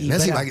bien. Y Mirá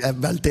si pará.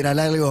 va a alterar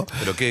algo.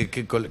 Pero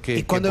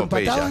Y cuando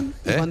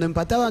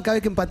empataban, cada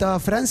vez que empataba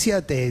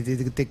Francia,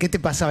 ¿qué te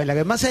pasaba? En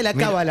la masa de la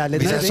cábala, le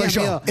mira, tenías soy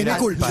yo. miedo. Es mi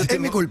culpa, Yo es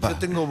mi culpa. Yo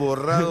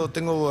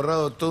tengo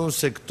borrado todo un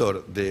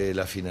sector de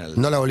la final.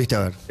 No la volviste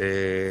a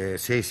ver.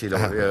 Sí, lo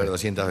volví a ver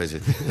 200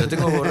 veces. Lo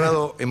tengo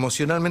borrado,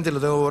 emocionalmente lo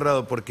tengo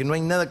borrado, porque no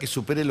hay nada que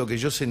supere lo que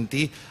yo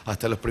sentí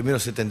hasta los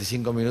primeros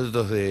 75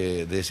 minutos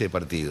de ese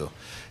partido.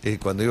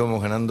 Cuando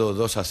íbamos ganando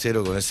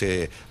 2-0 con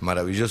ese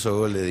maravilloso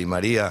gol de Di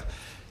María,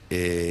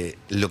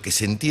 lo que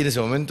sentí en ese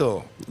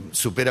momento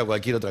supera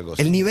cualquier otra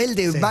cosa. El nivel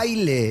de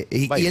baile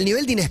y el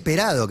nivel de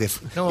inesperado que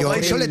No, digo,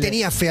 baile- yo le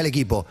tenía fe al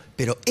equipo,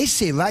 pero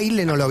ese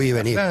baile no lo vi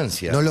venir.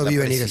 Francia, no lo vi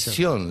la venir.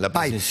 precisión, la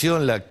Baile.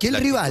 precisión, que el la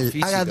rival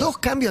actitud haga física. 2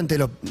 cambios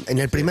en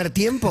el primer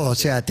tiempo, o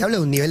sea, te habla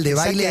de un nivel de Que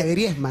saque baile a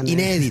Griezmann.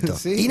 inédito.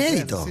 Sí,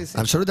 inédito, claro, sí, sí.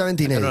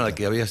 absolutamente inédito. Sacaron al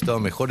que había estado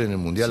mejor en el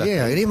Mundial. Sí,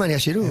 a Griezmann y a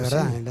Giroud. Es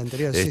verdad, sí. el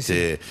anterior, sí,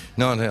 sí.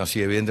 No,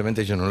 sí,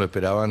 evidentemente ellos no lo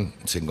esperaban,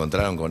 se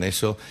encontraron con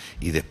eso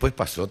y después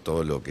pasó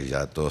todo lo que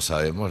ya todos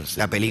sabemos.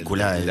 La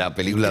película. La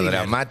película el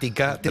thriller.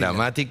 dramática, El thriller.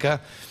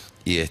 dramática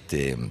y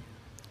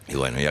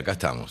bueno, y acá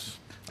estamos.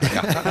 Y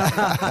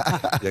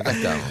acá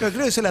estamos. Pero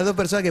creo que son las 2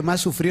 personas que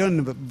más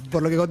sufrieron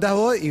por lo que contás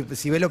vos, y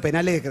si ves los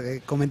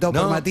penales comentados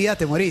por No. Matías,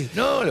 te morís.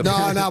 No,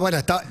 No, bueno,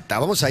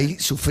 estábamos ahí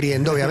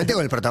sufriendo, obviamente,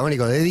 con el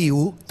protagónico de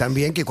Dibu,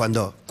 también, que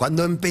cuando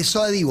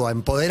empezó a Dibu a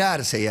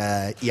empoderarse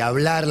y a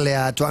hablarle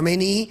a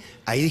Tchouaméni,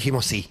 ahí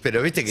dijimos sí.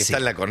 Pero viste que Sí. está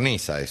en la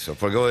cornisa eso,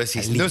 porque vos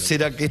decís, Al ¿no límite.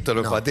 será que esto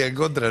lo No. patea en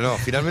contra? No,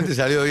 finalmente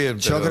salió bien.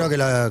 Yo pero-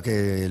 creo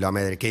que lo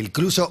amedrentó, que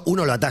incluso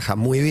uno lo ataja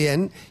muy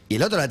bien y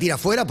el otro la tira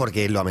afuera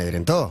porque lo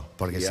amedrentó,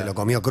 porque Ya. se lo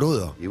comió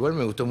crudo. Igual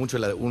me gustó mucho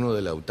uno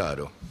de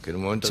Lautaro, que en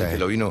un momento Sí. en que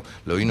lo vino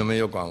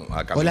medio a caminar,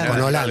 Holanda. a Con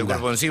tirarle Holanda. el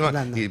cuerpo encima,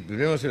 Holanda. y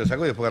primero se lo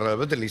sacó y después agarró la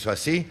pelota y le hizo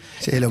así.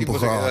 Sí, El lo tipo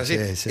se empujó, quedó así.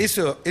 sí, sí.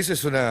 Eso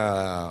es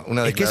una Es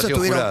que eso declaración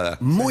estuvieron jurada.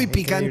 muy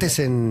picantes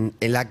en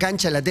la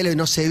cancha, en la tele, y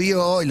no se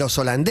vio, y los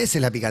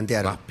holandeses la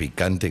picantearon. Más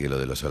picante que lo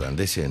de los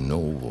holandeses no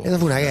hubo. Eso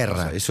fue una O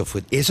guerra. sea, eso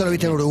fue Y eso lo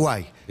viste en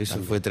Uruguay. Eso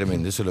fue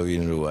tremendo, eso lo vi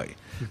en Uruguay,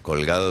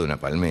 colgado de una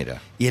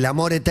palmera. Y el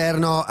amor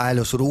eterno a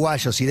los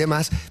uruguayos y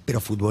demás, pero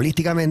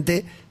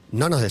futbolísticamente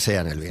no nos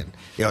desean el bien.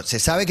 Digo, se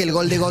sabe que el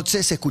gol de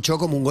Götze se escuchó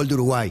como un gol de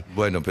Uruguay.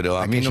 Bueno, pero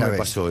a mí no Aquella me vez.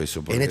 pasó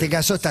eso. porque- En este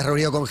caso estás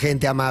reunido con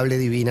gente amable,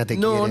 divina, te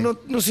No, quiere.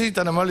 no sé si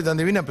tan amable, tan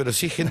divina, pero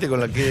sí gente con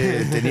la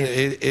que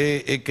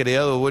he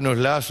creado buenos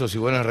lazos y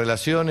buenas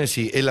relaciones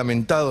y he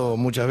lamentado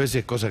muchas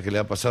veces cosas que le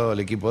ha pasado al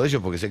equipo de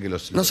ellos porque sé que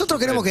los... Nosotros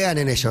queremos que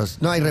ganen ellos,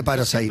 no hay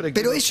reparos ahí. Siempre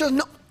Pero que- ellos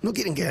no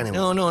quieren que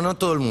ganemos. No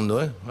todo el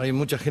mundo, ¿eh? Hay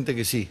mucha gente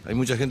que sí, hay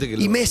mucha gente que...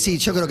 Y Messi,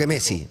 yo creo que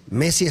Messi.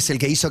 Messi es el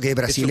que hizo que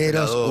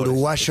brasileros, superador,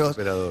 uruguayos. es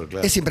superador,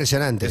 claro. Es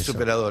impresionante. Es eso.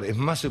 superador, es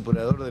más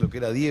superador de lo que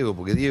era Diego,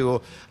 porque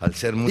Diego, al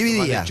ser mucho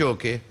Dividía. más de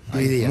choque,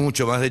 Dividía.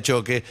 mucho más de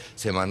choque,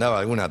 se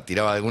mandaba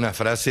tiraba alguna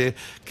frase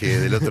que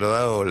del otro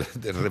lado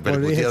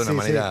repercutía de una Sí,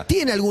 manera...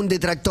 Tiene algún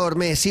detractor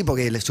Messi,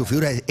 porque su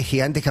figura es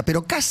gigantesca,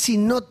 pero casi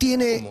no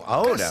tiene. Como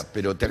ahora,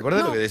 pero ¿te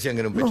acordás lo que decían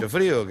que era un pecho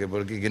frío?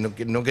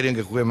 Que no querían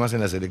que juegue más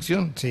en la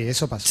selección. Sí,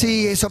 eso pasó.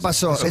 Sí, eso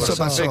pasó. Eso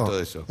perfecto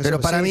de eso. Pero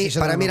Eso para sí, mí, yo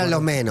para también mí me eran los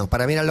acuerdo. menos.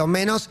 Para mí eran los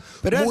menos.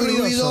 Pero eran muy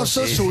ruidosos.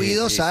 ruidosos, Sí,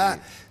 subidos sí, a. sí.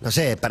 No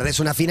sé, perdés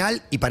una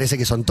final y parece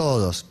que son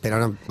todos. Pero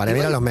no, para mí Igual,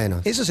 eran los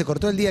menos. Eso se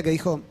cortó el día que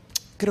dijo,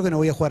 creo que no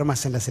voy a jugar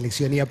más en la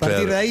selección. Y a partir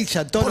Claro. de ahí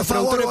ya todos Por los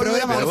favor, productores de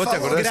volvemos, programa Pero vos te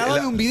acordás,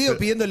 grababan un video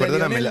pidiéndole a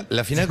perdóname, Lionel.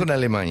 la final con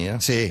Alemania,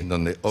 Sí. en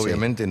donde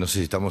obviamente, no sé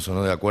si estamos o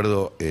no de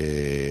acuerdo,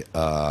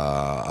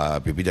 a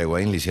Pipita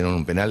Higuaín le hicieron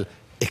un penal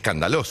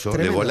escandaloso,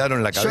 Tremendo. le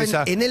volaron la Yo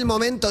cabeza. en el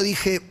momento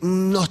dije,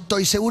 no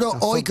estoy seguro. No,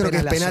 fue Hoy un creo que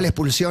es penalazo. penal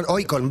expulsión.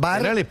 Hoy con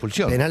VAR. Penal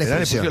expulsión. Penal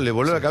expulsión. Le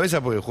voló la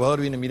cabeza porque el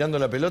jugador viene mirando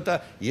la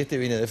pelota y este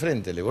viene de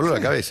frente, le voló la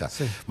cabeza.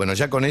 sí. Bueno,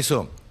 ya con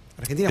eso.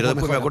 Argentina Pero jugó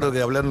después mejor me acuerdo aparte.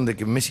 que hablaron de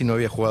que Messi no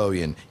había jugado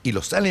bien. Y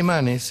los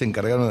alemanes se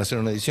encargaron de hacer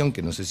una edición,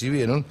 que no sé si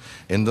vieron,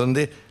 en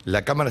donde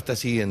la cámara está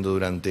siguiendo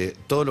durante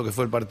todo lo que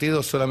fue el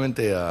partido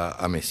solamente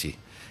a Messi.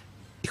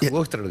 Y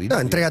jugó extraordinario.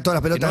 No, entrega todas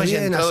las pelotas que no haya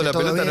bien, entrado hace la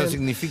todo pelota bien. no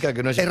significa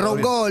que no haya Erró un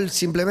entrado bien. gol,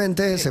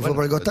 simplemente, se fue Bueno,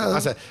 por el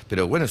costado.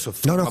 pero bueno, eso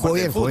fue No, parte jugó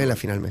del bien, jugó bien la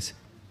fútbol. final Messi.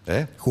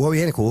 ¿Eh?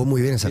 Jugó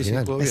muy bien esa Sí, sí,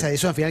 final. jugó bien. Esa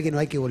es una final que no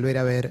hay que volver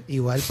a ver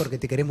igual porque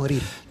te querés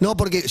morir. No,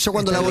 porque yo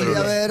cuando Está la volví a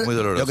doloroso, ver, muy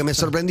doloroso. lo que me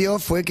sorprendió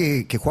fue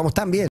que jugamos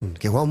tan bien,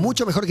 que jugamos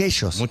mucho mejor que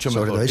ellos. Mucho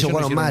Sobre mejor. todo, ellos no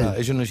jugaron hicieron mal. nada,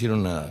 ellos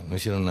no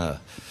hicieron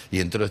nada. Y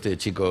entró este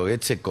chico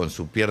Goetze con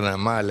su pierna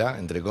mala,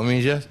 entre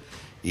comillas,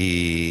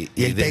 y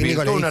el técnico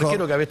desvirtuó le un dijo,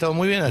 arquero que había estado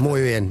muy bien. hasta-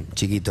 Muy bien,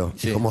 chiquito.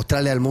 Sí. Dijo,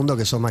 mostrarle al mundo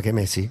que sos más que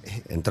Messi.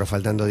 Entró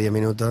faltando 10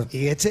 minutos.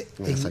 Y Goetze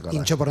Me vas a acordar.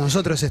 hinchó por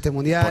nosotros este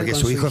mundial. Porque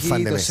con su hijo es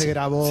fan de hijito, Messi. Se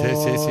grabó.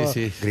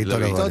 Sí. Gritó Lo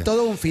los vi. goles.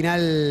 Todo un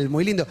final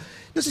muy lindo.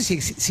 No sé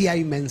si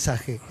hay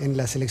mensaje en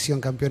la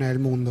selección campeona del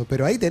mundo,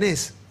 pero ahí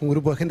tenés un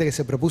grupo de gente que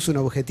se propuso un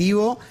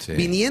objetivo Sí.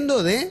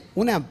 viniendo de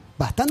una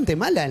bastante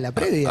mala en la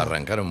previa.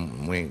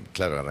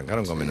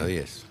 Arrancaron con menos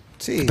 10.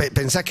 Sí.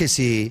 Pensás que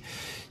si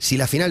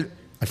la final,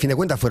 al fin de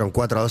cuentas, fueron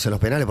 4-2 en los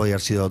penales, podría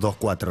haber sido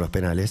 2-4 los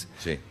penales.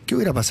 Sí. ¿Qué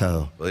hubiera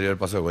pasado? Podría haber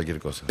pasado cualquier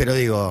cosa. Pero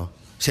digo,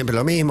 siempre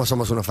lo mismo,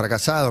 somos unos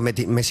fracasados,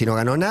 Messi no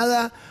ganó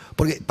nada,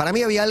 porque para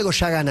mí había algo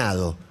ya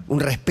ganado, un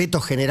respeto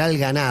general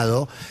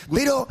ganado,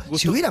 pero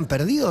si hubieran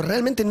perdido,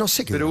 realmente no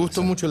sé qué Pero hubiera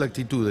gustó pasado. mucho la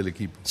actitud del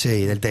equipo.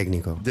 Sí, del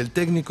técnico. Del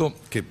técnico,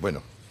 que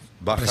bueno,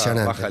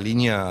 Impresionante. baja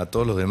línea a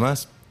todos los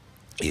demás.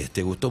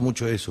 Y gustó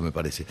mucho eso, me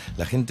parece.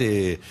 La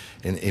gente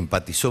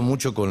empatizó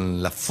mucho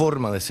con la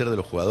forma de ser de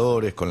los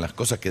jugadores, con las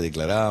cosas que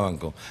declaraban,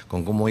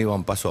 con cómo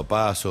iban paso a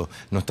paso,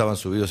 no estaban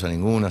subidos a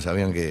ninguna,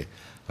 sabían que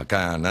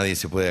acá nadie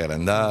se puede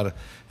agrandar.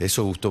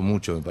 Eso gustó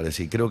mucho, me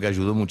parece, y creo que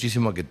ayudó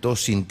muchísimo a que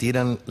todos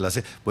sintieran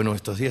Bueno,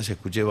 estos días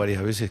escuché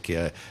varias veces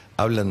que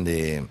hablan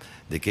de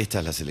que esta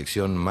es la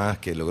selección más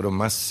que logró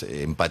más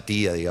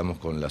empatía, digamos,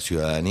 con la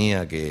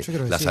ciudadanía que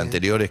las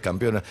anteriores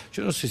campeonas.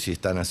 Yo no sé si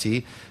están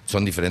así,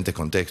 son diferentes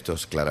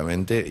contextos,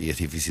 claramente, y es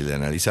difícil de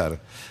analizar,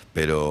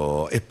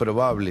 pero es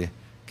probable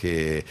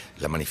que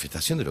la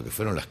manifestación de lo que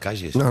fueron las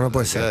calles... No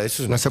puede ser,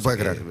 eso es no se puede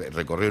creer.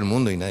 Recorrió el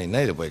mundo y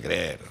nadie lo puede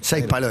creer.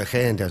 6 palos de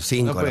gente,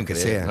 5, no lo que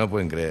sea. No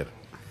pueden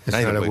creer. Es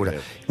Nadie una lo puede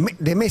locura. creer.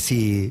 De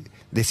Messi,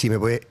 decime,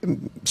 porque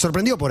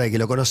sorprendió por ahí que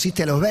lo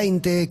conociste a los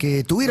 20,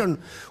 que tuvieron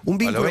un A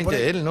vínculo los 20 por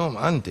ahí. de él, no,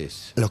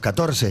 antes. A los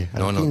 14, a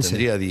los 15.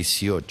 Tendría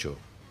 18.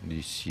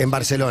 17, En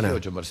Barcelona.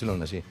 18, en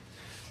Barcelona, sí.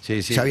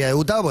 Sí. Ya había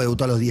debutado, porque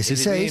debutó a los Es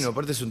 16. divino,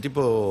 aparte es un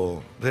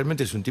tipo,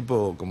 realmente es un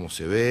tipo como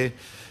se ve.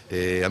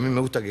 A mí me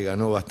gusta que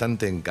ganó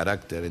bastante en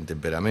carácter, en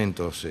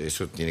temperamentos.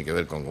 Eso tiene que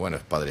ver con, bueno,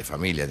 es padre de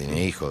familia,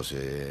 tiene hijos,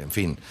 en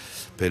fin.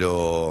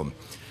 Pero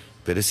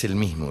es el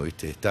mismo,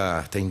 ¿viste?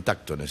 Está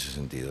intacto en ese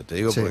sentido. Te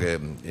digo porque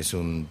es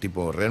un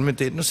tipo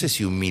realmente, no sé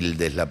si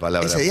humilde es la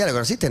palabra. ¿Ese día lo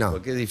conociste, no?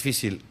 Porque es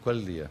difícil.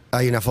 ¿Cuál día?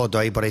 Hay una foto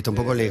ahí, por ahí está un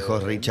poco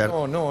lejos, Richard.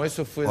 No,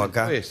 eso fue O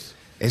acá. después.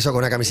 Eso con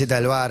una camiseta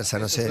del Barça,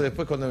 no Eso sé. fue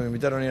después cuando me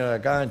invitaron a ir a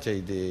la cancha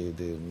y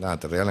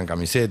te regalan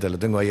camiseta, lo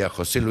tengo ahí a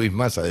José Luis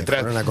Massa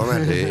detrás, fueron a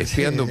comer.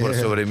 espiando por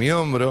sobre mi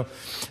hombro.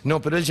 No,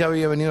 pero él ya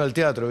había venido al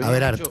teatro.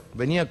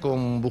 Venía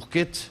con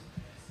Busquets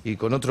y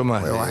con otro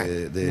más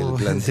del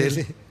plantel.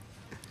 Sí.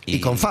 Y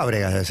con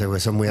Fábregas, debe ser,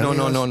 porque son muy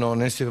amigos. No,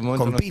 en ese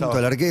momento Con no Pinto, estaba,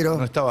 el arquero.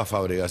 No estaba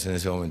Fábregas en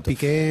ese momento.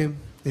 Piqué.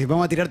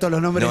 Vamos a tirar todos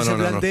los nombres de ese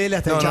plantel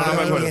hasta no el me Chavo.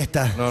 acuerdo.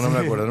 Iniesta. No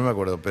me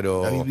acuerdo,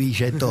 pero... David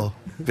Villetó.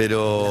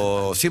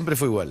 Pero siempre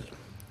fue igual.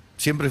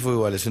 Siempre fue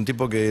igual. Es un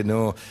tipo que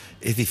no...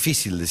 Es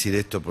difícil decir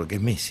esto porque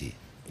es Messi.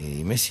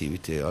 Y Messi,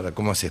 ¿viste? Ahora,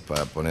 ¿cómo haces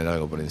para poner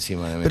algo por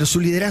encima de Messi? Pero su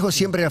liderazgo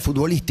siempre era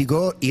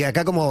futbolístico y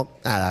acá como,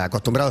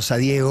 acostumbrados a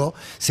Diego,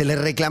 se le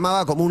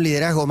reclamaba como un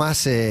liderazgo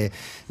más de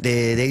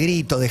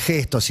gritos, de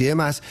gestos y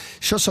demás.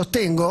 Yo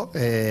sostengo,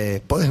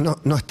 podés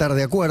no estar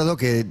de acuerdo,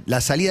 que la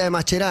salida de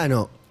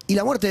Mascherano y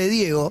la muerte de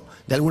Diego,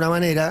 de alguna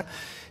manera,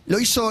 lo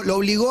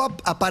obligó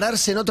a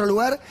pararse en otro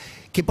lugar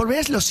que por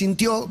primera vez lo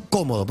sintió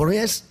cómodo, por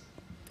primera vez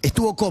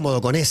estuvo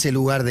cómodo con ese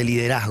lugar de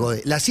liderazgo.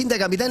 La cinta de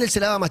capitán él se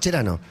la daba a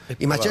Mascherano.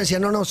 Y Mascherano decía,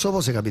 no, sos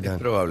vos el capitán. Es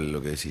probable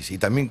lo que decís. Y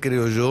también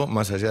creo yo,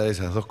 más allá de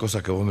esas dos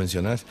cosas que vos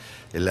mencionás,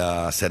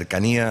 la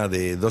cercanía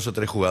de 2 o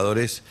 3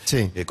 jugadores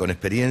con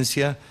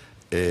experiencia,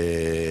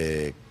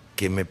 que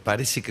me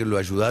parece que lo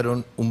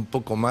ayudaron un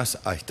poco más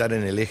a estar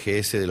en el eje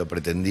ese de lo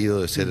pretendido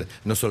de ser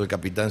no solo el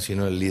capitán,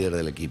 sino el líder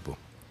del equipo.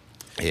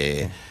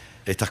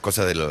 Estas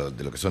cosas de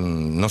lo que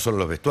son no solo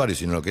los vestuarios,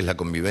 sino lo que es la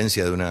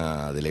convivencia de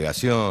una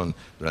delegación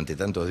durante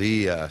tantos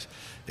días.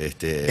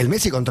 El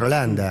Messi contra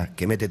Holanda,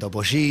 que mete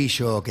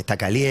topollillo, que está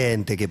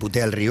caliente, que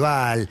putea al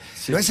rival.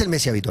 No es el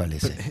Messi habitual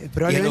ese.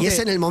 Probablemente... Y es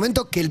en el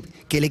momento que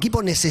el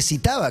equipo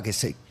necesitaba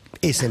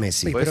ese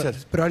Messi. ¿Puede ser?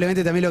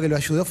 Probablemente también lo que lo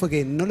ayudó fue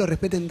que no lo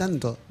respeten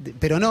tanto.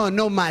 Pero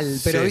no mal,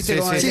 pero Sí, viste sí,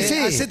 como sí.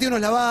 hacete unos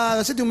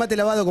lavados, hacete un mate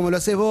lavado como lo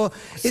haces vos.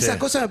 Esas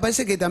cosas me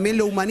parece que también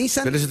lo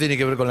humanizan. Pero eso tiene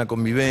que ver con la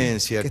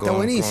convivencia, Que está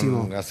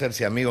buenísimo. con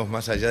hacerse amigos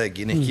más allá de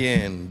quién es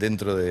quién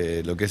dentro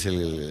de lo que es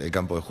el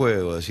campo de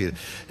juego. Es decir,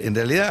 en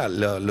realidad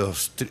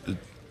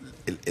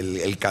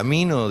el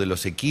camino de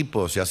los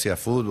equipos, ya sea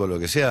fútbol o lo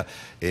que sea,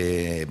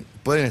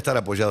 pueden estar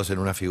apoyados en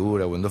una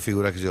figura o en 2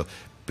 figuras,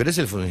 pero es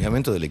el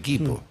funcionamiento del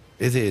equipo.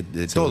 Es de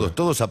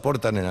todos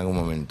aportan en algún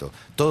momento,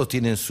 todos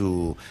tienen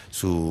su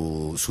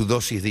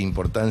dosis de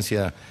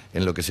importancia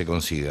en lo que se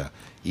consiga.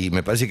 Y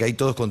me parece que ahí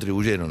todos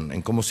contribuyeron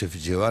en cómo se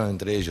llevaron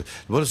entre ellos.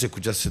 Vos los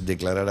escuchás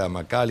declarar a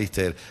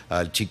McAllister,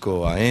 al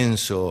chico, a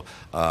Enzo,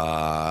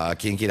 a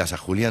quien quieras, a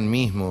Julián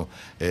mismo.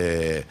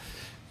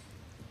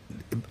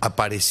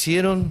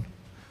 Aparecieron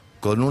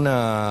con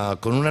una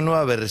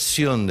nueva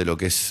versión de lo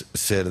que es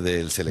ser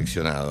del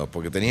seleccionado,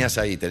 porque tenés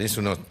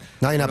unos...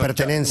 No hay una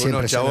pertenencia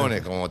unos impresionante.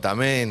 chabones como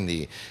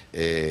Tamendi,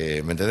 ¿me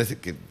entendés?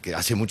 Que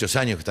hace muchos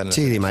años que están en la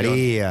Sí, Di selección.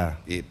 María.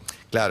 Y,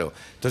 claro,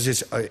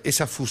 entonces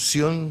esa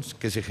fusión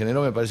que se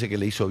generó me parece que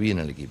le hizo bien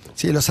al equipo.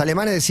 Sí, los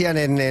alemanes decían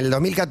en el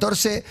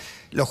 2014,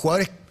 los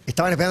jugadores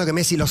estaban esperando que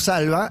Messi los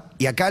salva,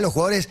 y acá los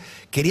jugadores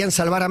querían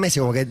salvar a Messi,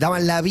 como que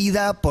daban la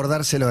vida por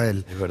dárselo a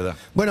él. Es verdad.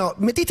 Bueno,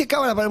 metiste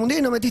cámara para el Mundial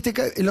y no metiste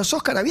cámara. En los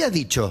Oscar habías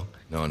dicho,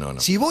 No.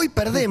 si voy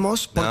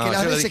perdemos, porque No, las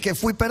yo lo veces dije. que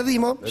fui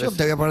perdimos, Pero yo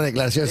te voy a poner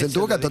declaraciones en Eso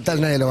tu boca, lo dije.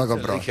 total nadie lo va a Eso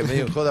comprobar. Lo dije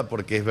medio en joda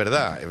porque es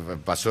verdad,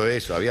 pasó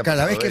eso. Claro, la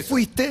pasado vez que eso.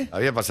 fuiste...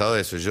 Había pasado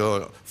eso.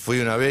 Yo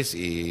fui una vez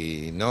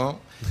y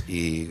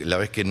la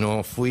vez que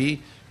no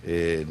fui...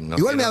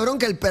 Igual me da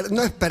bronca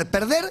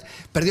perder,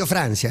 perdió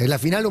Francia. En la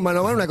final un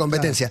mano a mano, una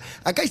competencia.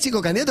 Acá hay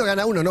 5 candidatos,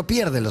 gana uno, no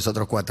pierden los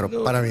otros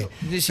 4, para mí.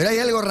 Pero hay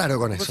algo raro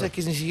con eso. Cosa es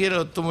que ni siquiera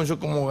lo tomo yo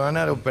como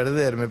ganar o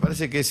perder. Me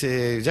parece que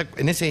ya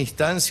en esa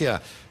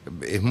instancia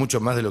es mucho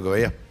más de lo que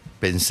habías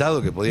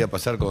pensado que podía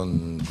pasar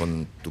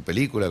con tu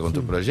película, con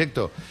tu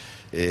proyecto.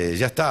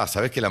 ya está,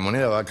 sabés que la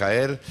moneda va a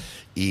caer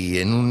y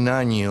en un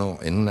año,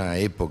 en una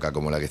época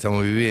como la que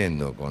estamos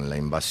viviendo, con la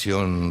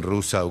invasión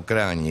rusa a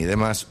Ucrania y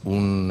demás,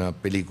 una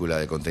película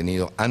de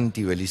contenido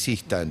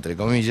antibelicista, entre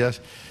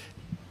comillas,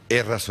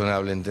 es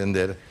razonable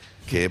entender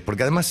que,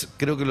 porque además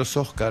creo que los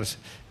Oscars,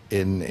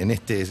 en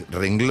este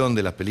renglón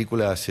de las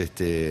películas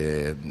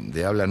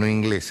de habla no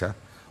inglesa,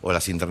 o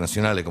las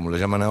internacionales, como lo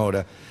llaman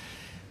ahora,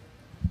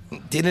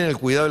 tienen el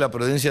cuidado y la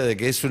prudencia de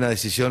que es una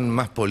decisión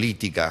más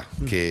política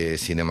que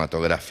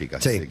cinematográfica,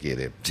 si se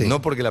quiere. Sí.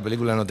 No porque la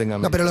película no tenga...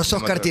 No, pero los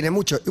Oscars tienen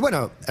mucho. Y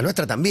bueno, la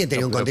nuestra también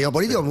tenía un contenido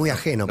político muy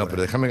ajeno. No,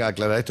 pero déjame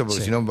aclarar esto porque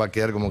Sí. si no va a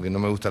quedar como que no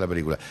me gusta la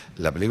película.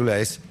 La película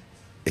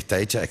está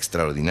hecha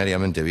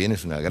extraordinariamente bien,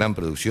 es una gran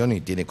producción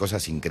y tiene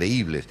cosas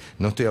increíbles.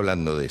 No estoy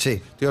hablando de eso. Sí.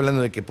 Estoy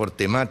hablando de que por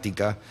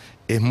temática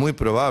es muy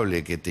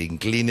probable que te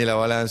incline la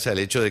balanza el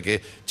hecho de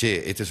que,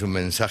 che, este es un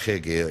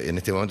mensaje que en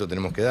este momento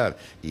tenemos que dar.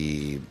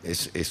 Y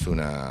es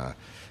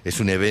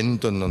un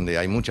evento en donde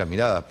hay muchas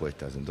miradas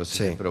puestas. Entonces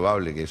Sí. es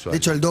probable que eso... De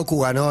hecho, el docu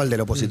ganó, el del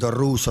opositor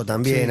ruso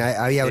también. Sí.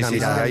 Había una Sí, sí,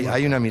 mirada.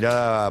 hay una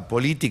mirada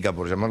política,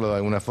 por llamarlo de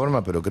alguna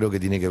forma, pero creo que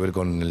tiene que ver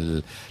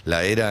con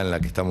la era en la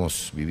que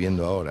estamos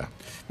viviendo ahora.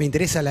 Me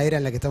interesa la era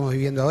en la que estamos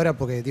viviendo ahora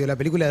porque, digo, la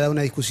película da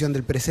una discusión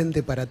del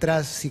presente para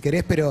atrás, si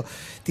querés, pero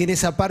tiene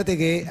esa parte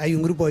que hay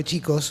un grupo de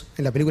chicos,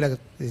 en la película,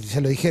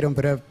 ya lo dijeron,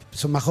 pero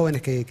son más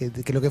jóvenes que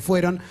lo que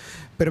fueron,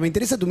 pero me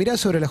interesa tu mirada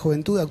sobre la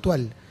juventud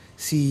actual.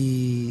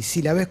 Si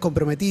la ves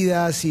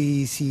comprometida,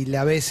 si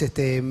la ves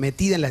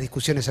metida en las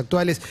discusiones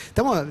actuales.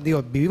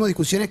 Vivimos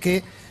discusiones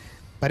que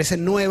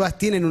parecen nuevas,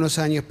 tienen unos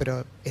años,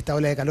 pero esta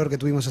ola de calor que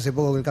tuvimos hace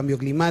poco con el cambio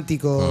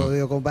climático,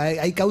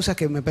 hay causas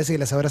que me parece que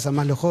las abrazan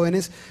más los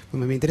jóvenes,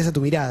 pues me interesa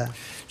tu mirada.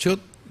 Yo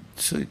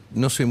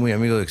no soy muy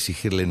amigo de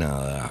exigirle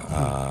nada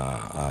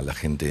a la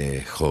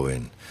gente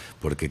joven,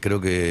 porque creo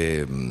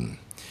que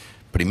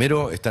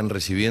primero están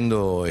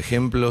recibiendo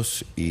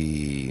ejemplos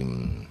y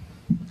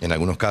en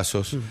algunos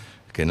casos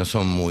que no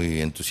son muy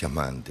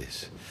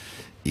entusiasmantes.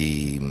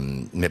 Y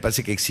me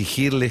parece que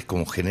exigirles,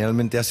 como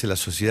generalmente hace la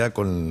sociedad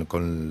con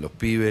los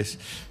pibes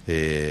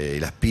y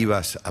las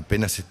pibas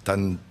apenas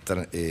están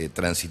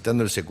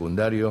transitando el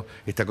secundario,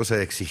 esta cosa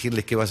de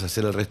exigirles qué vas a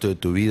hacer el resto de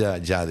tu vida,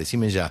 ya,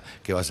 decime ya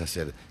qué vas a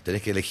hacer.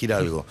 Tenés que elegir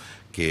algo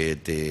que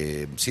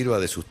te sirva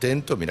de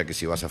sustento, mira que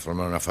si vas a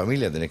formar una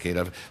familia tenés que ir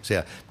a... O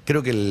sea,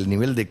 creo que el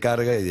nivel de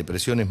carga y de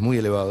presión es muy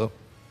elevado.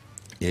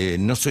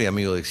 No soy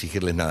amigo de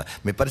exigirles nada.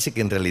 Me parece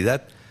que en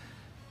realidad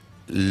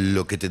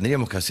lo que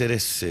tendríamos que hacer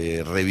es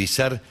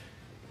revisar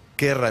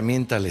qué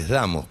herramientas les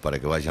damos para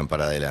que vayan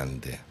para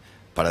adelante,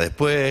 para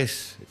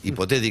después,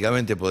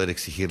 hipotéticamente, poder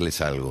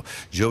exigirles algo.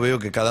 Yo veo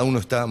que cada uno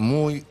está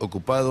muy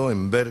ocupado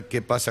en ver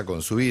qué pasa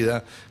con su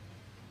vida,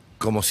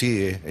 cómo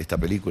sigue esta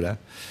película.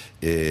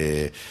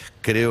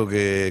 Creo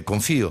que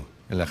confío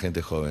en la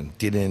gente joven.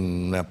 Tienen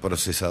una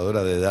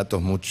procesadora de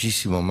datos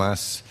muchísimo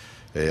más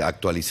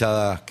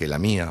actualizada que la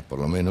mía, por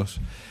lo menos,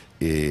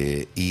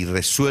 y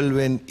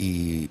resuelven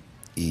y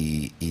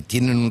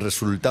tienen un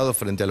resultado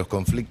frente a los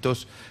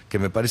conflictos que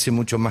me parece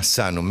mucho más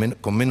sano,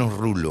 con menos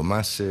rulo,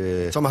 más...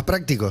 ¿Son más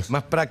prácticos?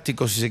 Más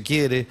prácticos, si se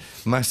quiere,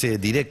 más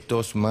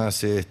directos,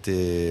 más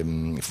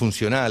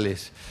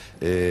funcionales.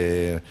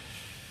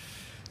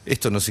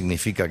 Esto no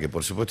significa que,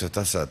 por supuesto,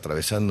 estás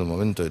atravesando un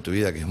momento de tu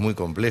vida que es muy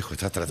complejo,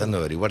 estás tratando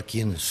de averiguar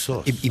quién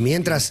sos. Y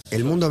mientras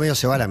el mundo medio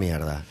se va a la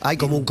mierda. Hay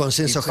como un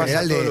consenso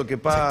general de... todo lo que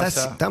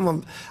pasa.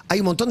 Hay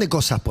un montón de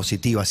cosas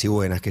positivas y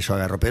buenas que yo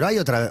agarro, pero hay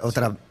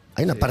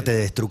hay una parte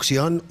de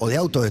destrucción o de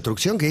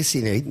autodestrucción que es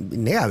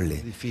innegable.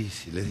 Es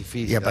difícil. Y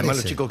Además, los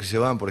aparece. chicos que se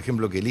van, por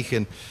ejemplo, que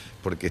eligen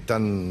porque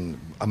han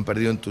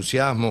perdido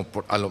entusiasmo,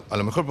 a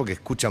lo mejor porque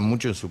escuchan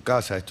mucho en su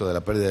casa esto de la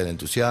pérdida del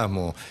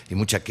entusiasmo y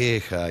mucha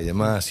queja y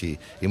demás, y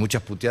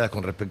muchas puteadas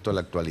con respecto a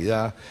la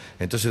actualidad.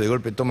 Entonces de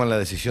golpe toman la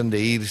decisión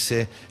de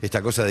irse,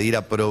 esta cosa de ir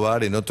a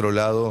probar en otro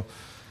lado.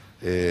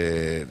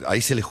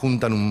 Ahí se les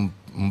juntan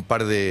un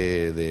par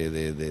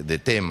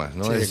de temas,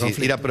 ¿no? Sí, es de decir,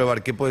 conflicto. ir a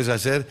probar qué puedes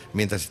hacer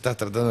mientras estás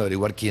tratando de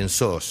averiguar quién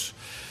sos.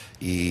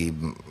 Y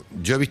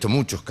yo he visto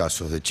muchos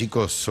casos de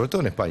chicos, sobre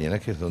todo en España, ¿no?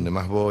 Que es donde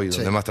más voy,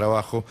 donde más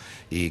trabajo,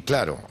 y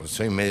claro,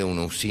 soy medio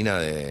una usina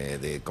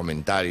de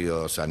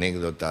comentarios,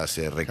 anécdotas,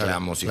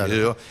 reclamos, Claro. y qué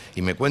sé yo,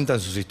 y me cuentan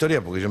sus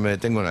historias porque yo me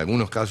detengo en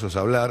algunos casos a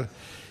hablar,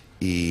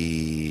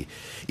 y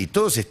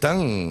todos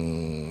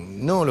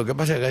están, no, lo que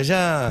pasa es que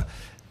allá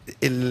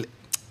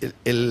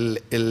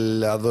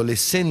el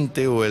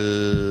adolescente o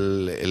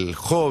el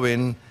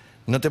joven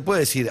no te puede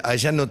decir,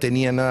 allá no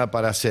tenía nada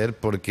para hacer,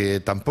 porque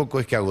tampoco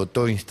es que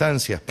agotó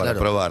instancias para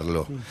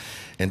probarlo.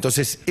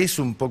 Entonces es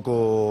un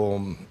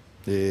poco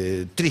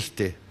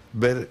triste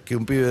ver que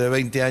un pibe de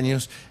 20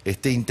 años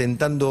esté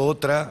intentando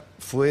otra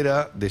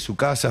fuera de su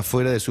casa,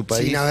 fuera de su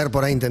país. Sin haber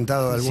por ahí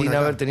intentado alguna. Sin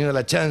haber tenido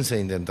la chance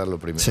de intentarlo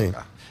primero Sí.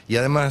 acá. Y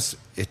además,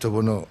 esto es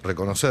bueno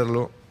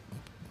reconocerlo,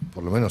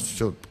 por lo menos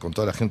yo con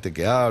toda la gente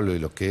que hablo y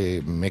los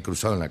que me he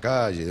cruzado en la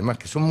calle y demás,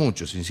 que son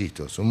muchos,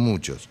 insisto, son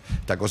muchos.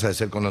 Esta cosa de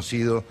ser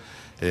conocido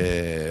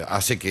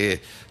hace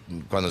que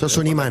cuando Sos te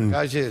ven un por la imán.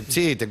 calle,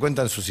 sí, te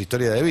cuentan sus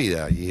historias de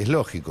vida y es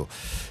lógico.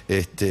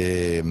 Es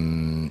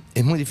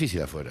muy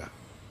difícil afuera.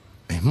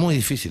 Es muy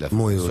difícil.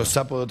 Muy duro. Sos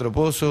sapo de otro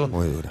pozo.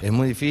 Muy duro. Es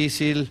muy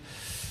difícil.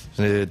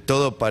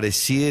 Todo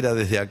pareciera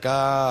desde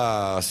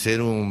acá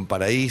ser un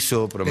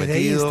paraíso prometido.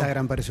 Desde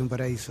Instagram parece un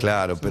paraíso.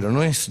 Claro, pero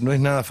no es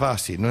nada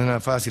fácil. No es nada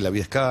fácil. La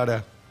vida es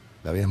cara.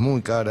 La vida es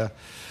muy cara.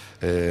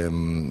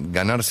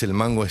 Ganarse el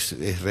mango es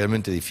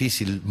realmente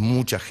difícil.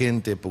 Mucha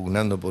gente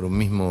pugnando por un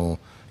mismo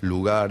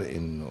lugar,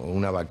 o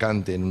una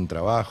vacante en un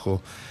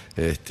trabajo.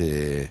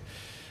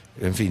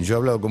 En fin, yo he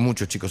hablado con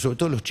muchos chicos, sobre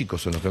todo los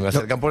chicos son los que me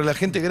acercan, porque la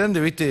gente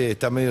grande, viste,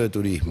 está medio de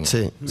turismo.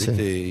 Sí, ¿viste?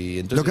 sí. Y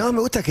entonces, Lo que más me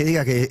gusta es que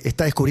diga que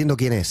está descubriendo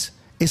quién es.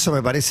 Eso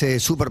me parece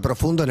súper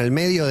profundo en el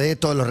medio de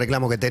todos los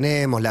reclamos que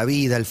tenemos, la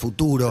vida, el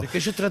futuro. Pero es que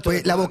yo trato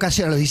de- La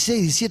vocación, a los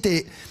 16,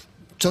 17,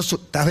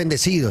 estás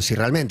bendecido si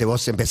realmente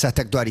vos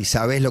empezaste a actuar y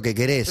sabés lo que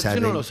querés. Pero yo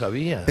 ¿sabés? no lo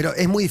sabía. Pero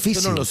es muy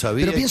difícil. Yo no lo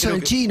sabía, Pero pienso en creo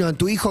el que- chino, en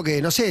tu hijo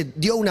que, no sé,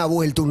 dio una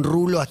vuelta, un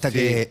rulo hasta Sí.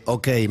 que,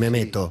 ok, me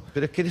meto.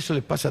 Pero es que eso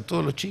les pasa a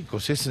todos los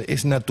chicos,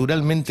 es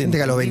naturalmente Gente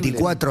que a los entendible.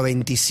 24,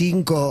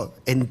 25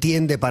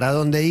 entiende para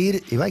dónde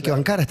ir y va, hay que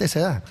bancar hasta esa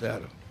edad.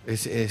 Claro,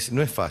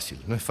 no es fácil,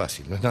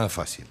 no es nada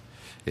fácil.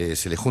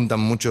 Se le juntan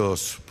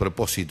muchos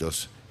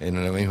propósitos en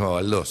una misma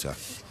baldosa.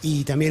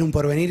 Y también un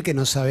porvenir que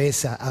no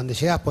sabés a dónde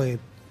llegás, porque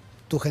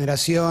tu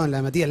generación, la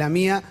de Matías, la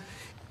mía,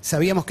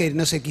 sabíamos que,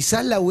 no sé,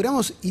 quizás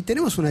laburamos y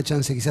tenemos una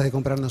chance quizás de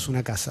comprarnos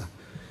una casa.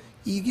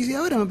 Y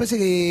ahora me parece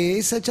que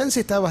esa chance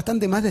está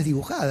bastante más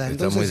desdibujada.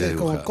 Está muy Entonces es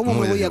como, desdibujada, ¿cómo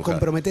muy me voy a desdibujada.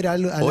 comprometer a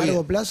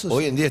largo plazo?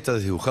 Hoy en día está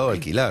desdibujado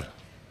alquilar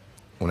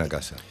una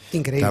casa.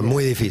 Increíble. Está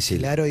muy difícil.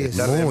 Claro, y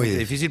Está Muy realmente difícil.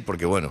 difícil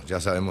porque, bueno, ya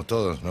sabemos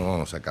todos, no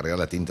vamos a cargar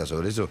la tinta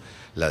sobre eso.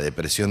 La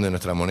depresión de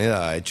nuestra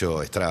moneda ha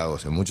hecho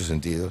estragos en muchos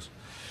sentidos.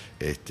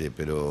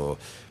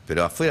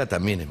 Pero afuera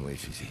también es muy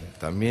difícil.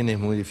 También es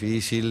muy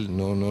difícil,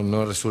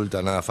 no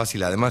resulta nada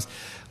fácil. Además,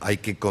 hay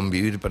que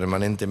convivir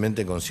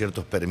permanentemente con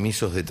ciertos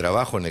permisos de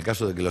trabajo en el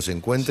caso de que los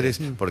encuentres,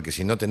 porque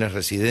si no tenés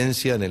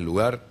residencia en el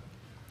lugar,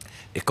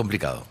 es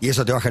complicado. Y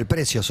eso te baja el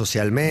precio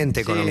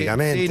socialmente,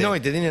 económicamente. Sí, no, y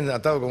te tienen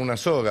atado con una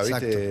soga,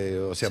 ¿viste?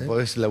 Exacto. O sea, Sí.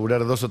 podés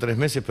laburar 2 o 3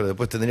 meses, pero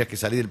después tendrías que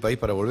salir del país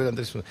para volver.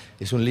 Entonces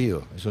es un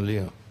lío, es un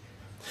lío.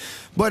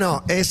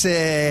 Bueno, es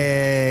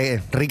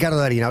Ricardo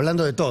Darín,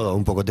 hablando de todo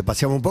un poco. Te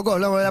paseamos un poco,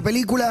 hablamos de la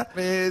película,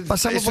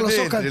 pasamos Es por los un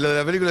Oscars. entre, lo de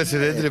la película es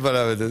el entre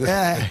para...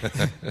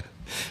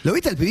 ¿Lo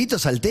viste al pibito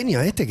salteño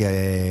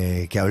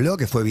que habló,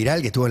 que fue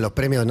viral, que estuvo en los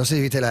premios? No sé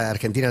si viste, la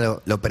Argentina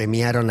lo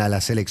premiaron a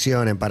la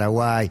selección en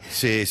Paraguay.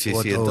 Sí,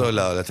 Hubo en todo. todos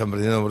lados, la están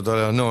prendiendo por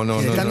todos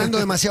lados. Le están dando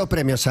demasiados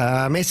premios.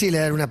 A Messi le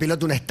dan una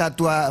pelota, una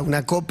estatua,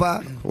 una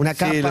copa, una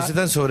capa. Sí, los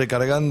están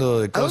sobrecargando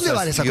de ¿A cosas. dónde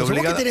van esas y cosas? Vos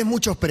que obligan- tenés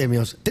muchos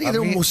premios. ¿Tenés que A tener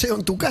un mí- museo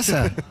en tu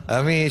casa?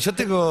 A mí, yo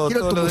tengo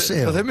Quiero todos tu los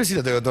museo. los de Messi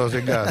los tengo todos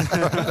en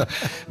casa.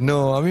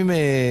 No, a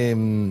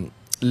mí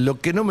lo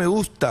que no me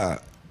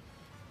gusta,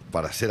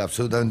 para ser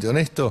absolutamente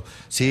honesto,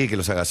 sí, que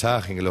los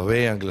agasajen, que los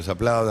vean, que los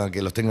aplaudan,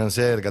 que los tengan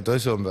cerca, todo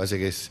eso me parece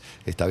que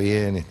está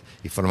bien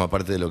y forma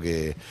parte de lo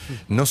que,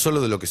 no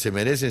solo de lo que se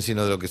merecen,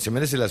 sino de lo que se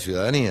merece la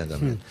ciudadanía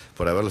también,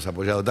 por haberlos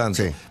apoyado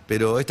tanto. Sí.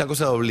 Pero esta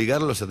cosa de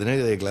obligarlos a tener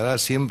que declarar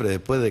siempre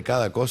después de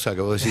cada cosa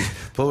que vos decís,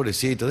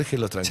 pobrecito,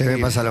 déjenlos tranquilos. me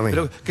pasa lo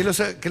mismo. Pero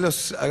que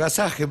los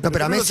agasajen, No,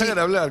 pero a que Messi, los hagan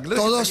hablar, que los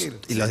dejen todos,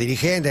 tranquilos. y los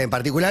dirigentes en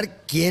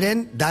particular,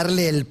 quieren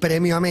darle el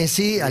premio a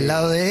Messi al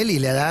lado de él y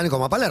le dan,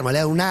 como a Palermo, le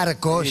dan un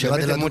arco, Sí, le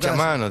llévatelo meten a tu mucha casa.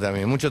 mano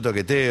también, mucho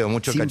toqueteo,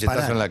 mucho Sin cachetazo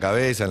parar. en la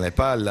cabeza, en la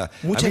espalda.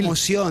 Mucha A mí-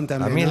 emoción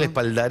también, A mí ¿no?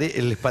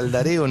 el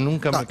espaldareo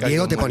nunca No, me cayó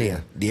Diego te mal.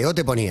 ponía. Diego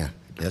te ponía.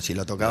 Pero si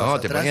lo tocabas No,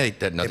 te atrás, ponía,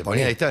 te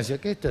ponía a distancia.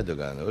 ¿Qué estás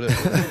tocando, boludo?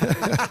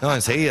 No,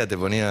 enseguida te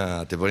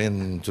ponía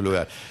en su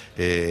lugar.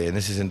 En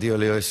ese sentido,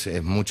 Leo es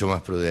mucho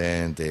más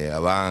prudente,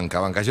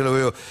 banca. Yo lo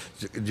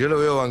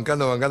veo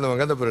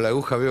bancando, pero la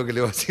aguja veo que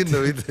le va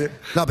haciendo, ¿viste?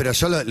 No, pero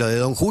yo lo de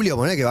Don Julio,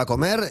 poner que va a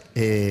comer,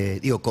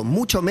 digo, con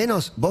mucho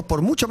menos, vos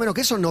por mucho menos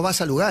que eso no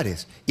vas a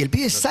lugares. Y el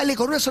pibe sale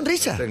con una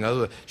sonrisa. No tenga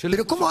duda. Yo le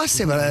Pero puse- ¿cómo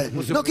hace?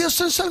 No, que yo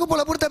salgo por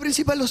la puerta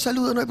principal, los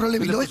saludo, no hay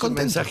problema. Y Yo lo le ves puse un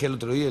contento. mensaje al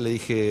otro día y le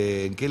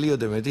dije, ¿en qué lío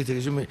te metiste?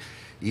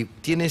 Y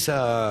tiene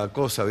esa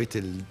cosa, ¿viste?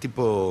 El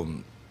tipo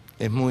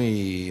es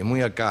muy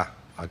acá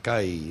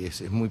y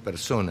es muy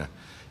persona.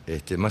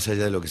 Más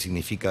allá de lo que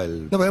significa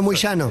No, pero es muy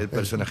llano. el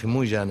personaje,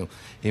 muy llano.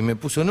 Y me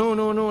puso,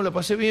 no, la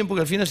pasé bien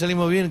porque al final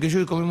salimos bien, que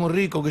yo comimos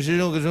rico, que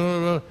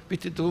yo,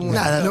 ¿viste? Todo muy-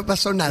 Nada, no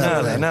pasó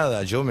nada, ¿verdad?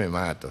 Nada, yo me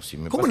mato. Si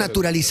me ¿Cómo pasa-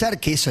 naturalizar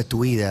que eso es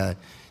tu vida?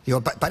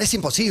 Digo, parece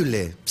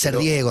imposible ser Pero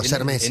Diego, en-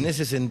 ser Messi. En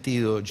ese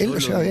sentido, Él lo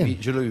lleva bien.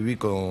 yo lo viví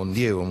con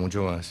Diego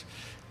mucho más.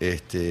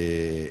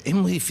 Es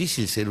muy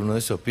difícil ser uno de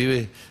esos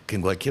pibes que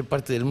en cualquier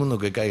parte del mundo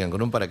que caigan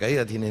con un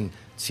paracaídas tienen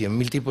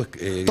 100.000 tipos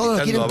Todos lo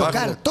gritando quieren abajo.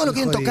 tocar, todos lo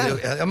quieren Jodido.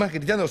 tocar. Además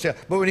gritando, o sea,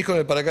 vos venís con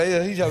el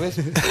paracaídas y ya ves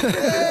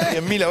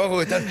 100.000 abajo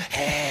que están...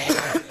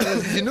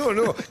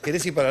 No,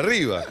 querés ir para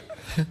arriba.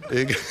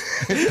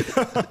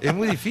 Es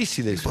muy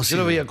difícil eso. Yo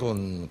lo veía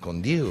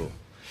con Diego.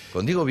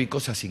 Con Diego vi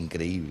cosas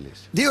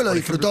increíbles. Diego lo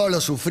disfrutó, lo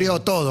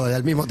sufrió todo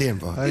al mismo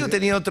tiempo. Diego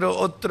tenía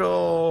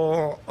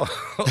otro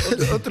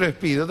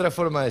speed, otra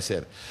forma de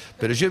ser.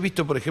 Pero yo he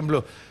visto, por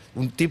ejemplo,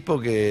 un tipo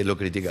que lo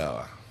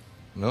criticaba.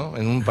 ¿no?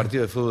 En un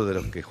partido de fútbol de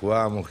los que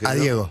jugábamos. A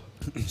Diego.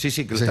 Sí,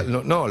 que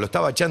lo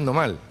estaba echando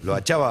mal, lo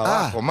echaba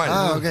abajo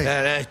mal. Okay.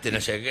 Este no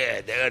sé qué,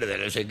 este verde,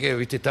 no sé qué,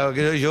 viste, estaba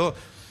que yo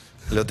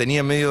lo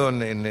tenía medio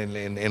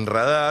en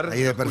radar,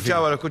 ahí de perfil.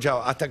 Lo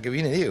escuchaba, hasta que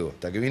viene Diego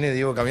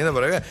caminando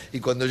por acá,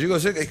 y cuando llegó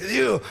cerca dije,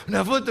 Diego,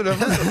 una foto.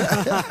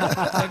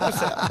 Una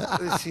cosa,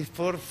 decís,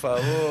 por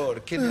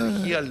favor, qué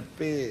energía al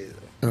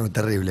pedo. No,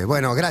 terrible.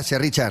 Bueno, gracias,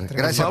 Richard.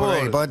 Gracias por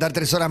venir. Podés estar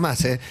 3 horas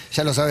más, ¿eh?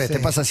 Ya lo sabés, Sí. te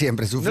pasa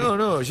siempre. Sufrir.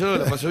 No, yo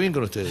la paso bien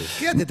con ustedes.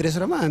 Quédate 3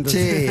 horas más,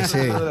 entonces. Sí,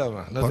 sí. No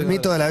Por tengo mí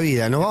nada. toda la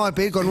vida. Nos vamos a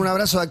pedir con un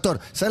abrazo de actor.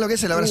 ¿Sabes lo que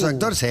es el abrazo de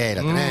actor? Sí,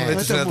 lo tenés.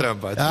 Esto es una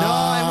trampa.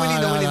 No, es muy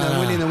lindo, muy lindo,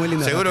 muy lindo, muy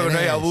lindo. Seguro que no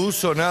hay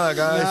abuso, nada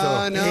acá de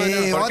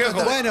eso. No. ¿Por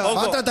qué? Bueno,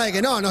 Vamos a tratar de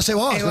que no sé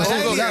vos.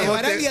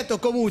 Esbaraglia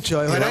tocó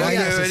mucho.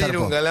 Esbaraglia debe se venir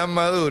zarpó. un galán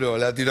maduro,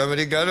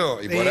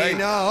 latinoamericano, y por ahí,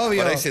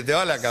 obvio. por ahí se te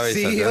va la cabeza.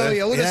 Sí, ¿entendés?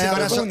 obvio. Uno se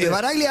confunde.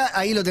 Baraglia,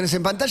 ahí lo tenés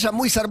en pantalla,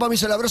 muy zarpado, me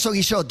hizo el abrazo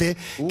Guillote,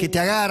 que te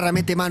agarra,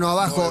 mete mano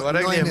abajo. No,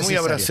 Baraglia no es muy necesario.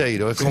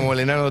 abraceiro, es como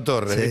el enano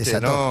Torres, Sí, ¿viste?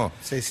 exacto. No.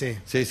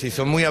 Sí. Sí,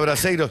 son muy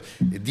abraceiros.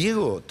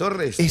 Diego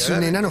Torres Es te un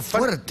agarra, enano te parte-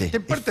 fuerte. Te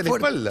parte Es la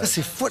fuerte, espalda.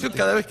 hace fuerte. Yo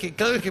cada vez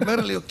que me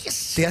agarra le digo, ¿qué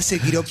haces? Te hace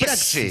 ¿Qué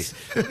quiropraxis. haces?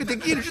 Porque te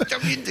quiero, yo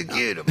también te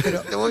quiero,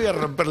 pero te voy a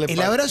romper la El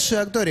espalda. abrazo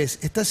de actores,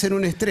 estás en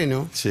un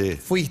estreno, Sí.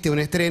 fuiste a un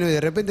estreno y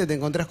de repente te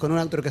encontrás con un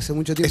actor que hace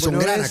mucho tiempo Es un no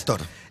gran ves. actor.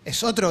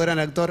 Es otro gran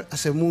actor,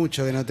 hace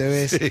mucho que no te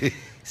ves. Sí.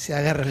 Se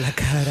agarran la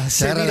cara,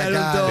 se agarran la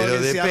miran un cara. toque, Pero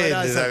se depende,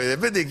 abrazan. ¿sabes?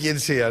 Depende de quién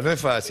sea, no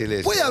es fácil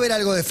eso. Puede haber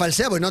algo de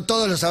falsedad, porque no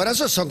todos los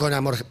abrazos son con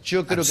amor.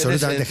 Yo creo que en ese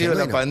absolutamente sentido la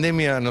genuino.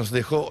 pandemia nos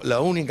dejó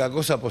la única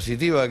cosa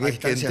positiva, que A es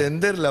que distancia.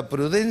 entender la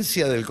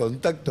prudencia del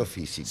contacto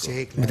físico.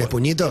 Sí, ¿Metes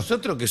puñito?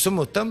 Nosotros que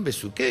somos tan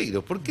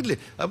besuqueiros, ¿por qué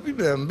a mí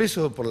me dan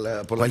besos por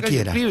la calle,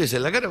 Cualquiera. pibes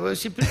en la cara? Puedo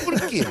decir, ¿pero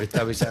por qué me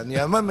está besando? Y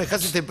además me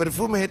dejas este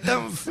perfume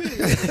tan feo.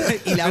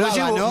 Y la me lo baba,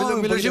 llevo, ¿no? me lo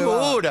Un poquito llevo de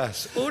baba.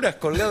 horas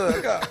colgado de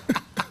acá.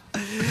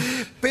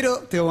 Pero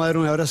te vamos a dar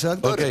un abrazo de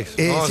actor. Ok,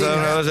 vamos sí, a dar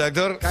un cagaste. abrazo de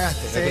actor.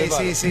 Cagaste. Me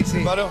preparo. Sí. ¿Me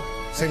preparo?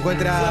 Se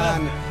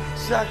encuentran.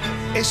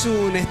 Es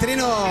un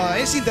estreno,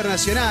 es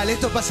internacional,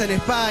 esto pasa en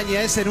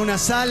España, es en una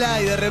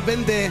sala y de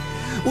repente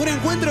un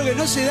encuentro que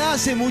no se da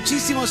hace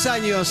muchísimos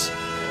años.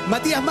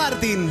 Matías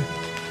Martín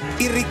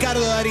y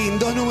Ricardo Darín,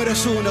 2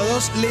 números 1,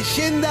 2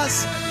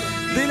 leyendas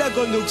de la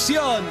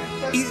conducción.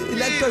 Y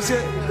la actuación,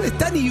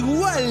 están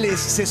iguales,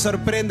 se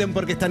sorprenden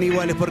porque están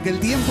iguales, porque el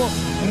tiempo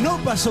no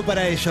pasó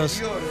para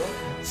ellos.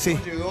 Sí.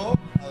 No llegó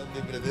a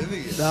donde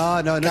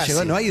pretendía. No Casi,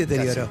 llegó, no hay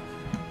deterioro. casi.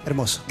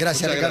 Hermoso.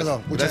 Gracias, Muchas Ricardo.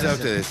 gracias. Muchas Gracias a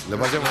ustedes. Lo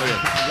pasé muy bien.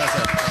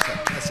 Gracias.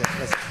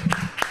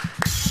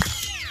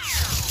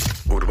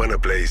 Urbana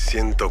Play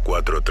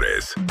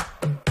 104.3.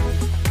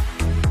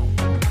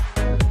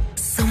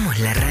 Somos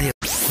la radio.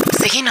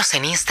 Síguenos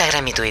en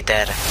Instagram y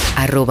Twitter.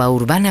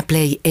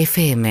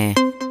 @UrbanaPlayFM.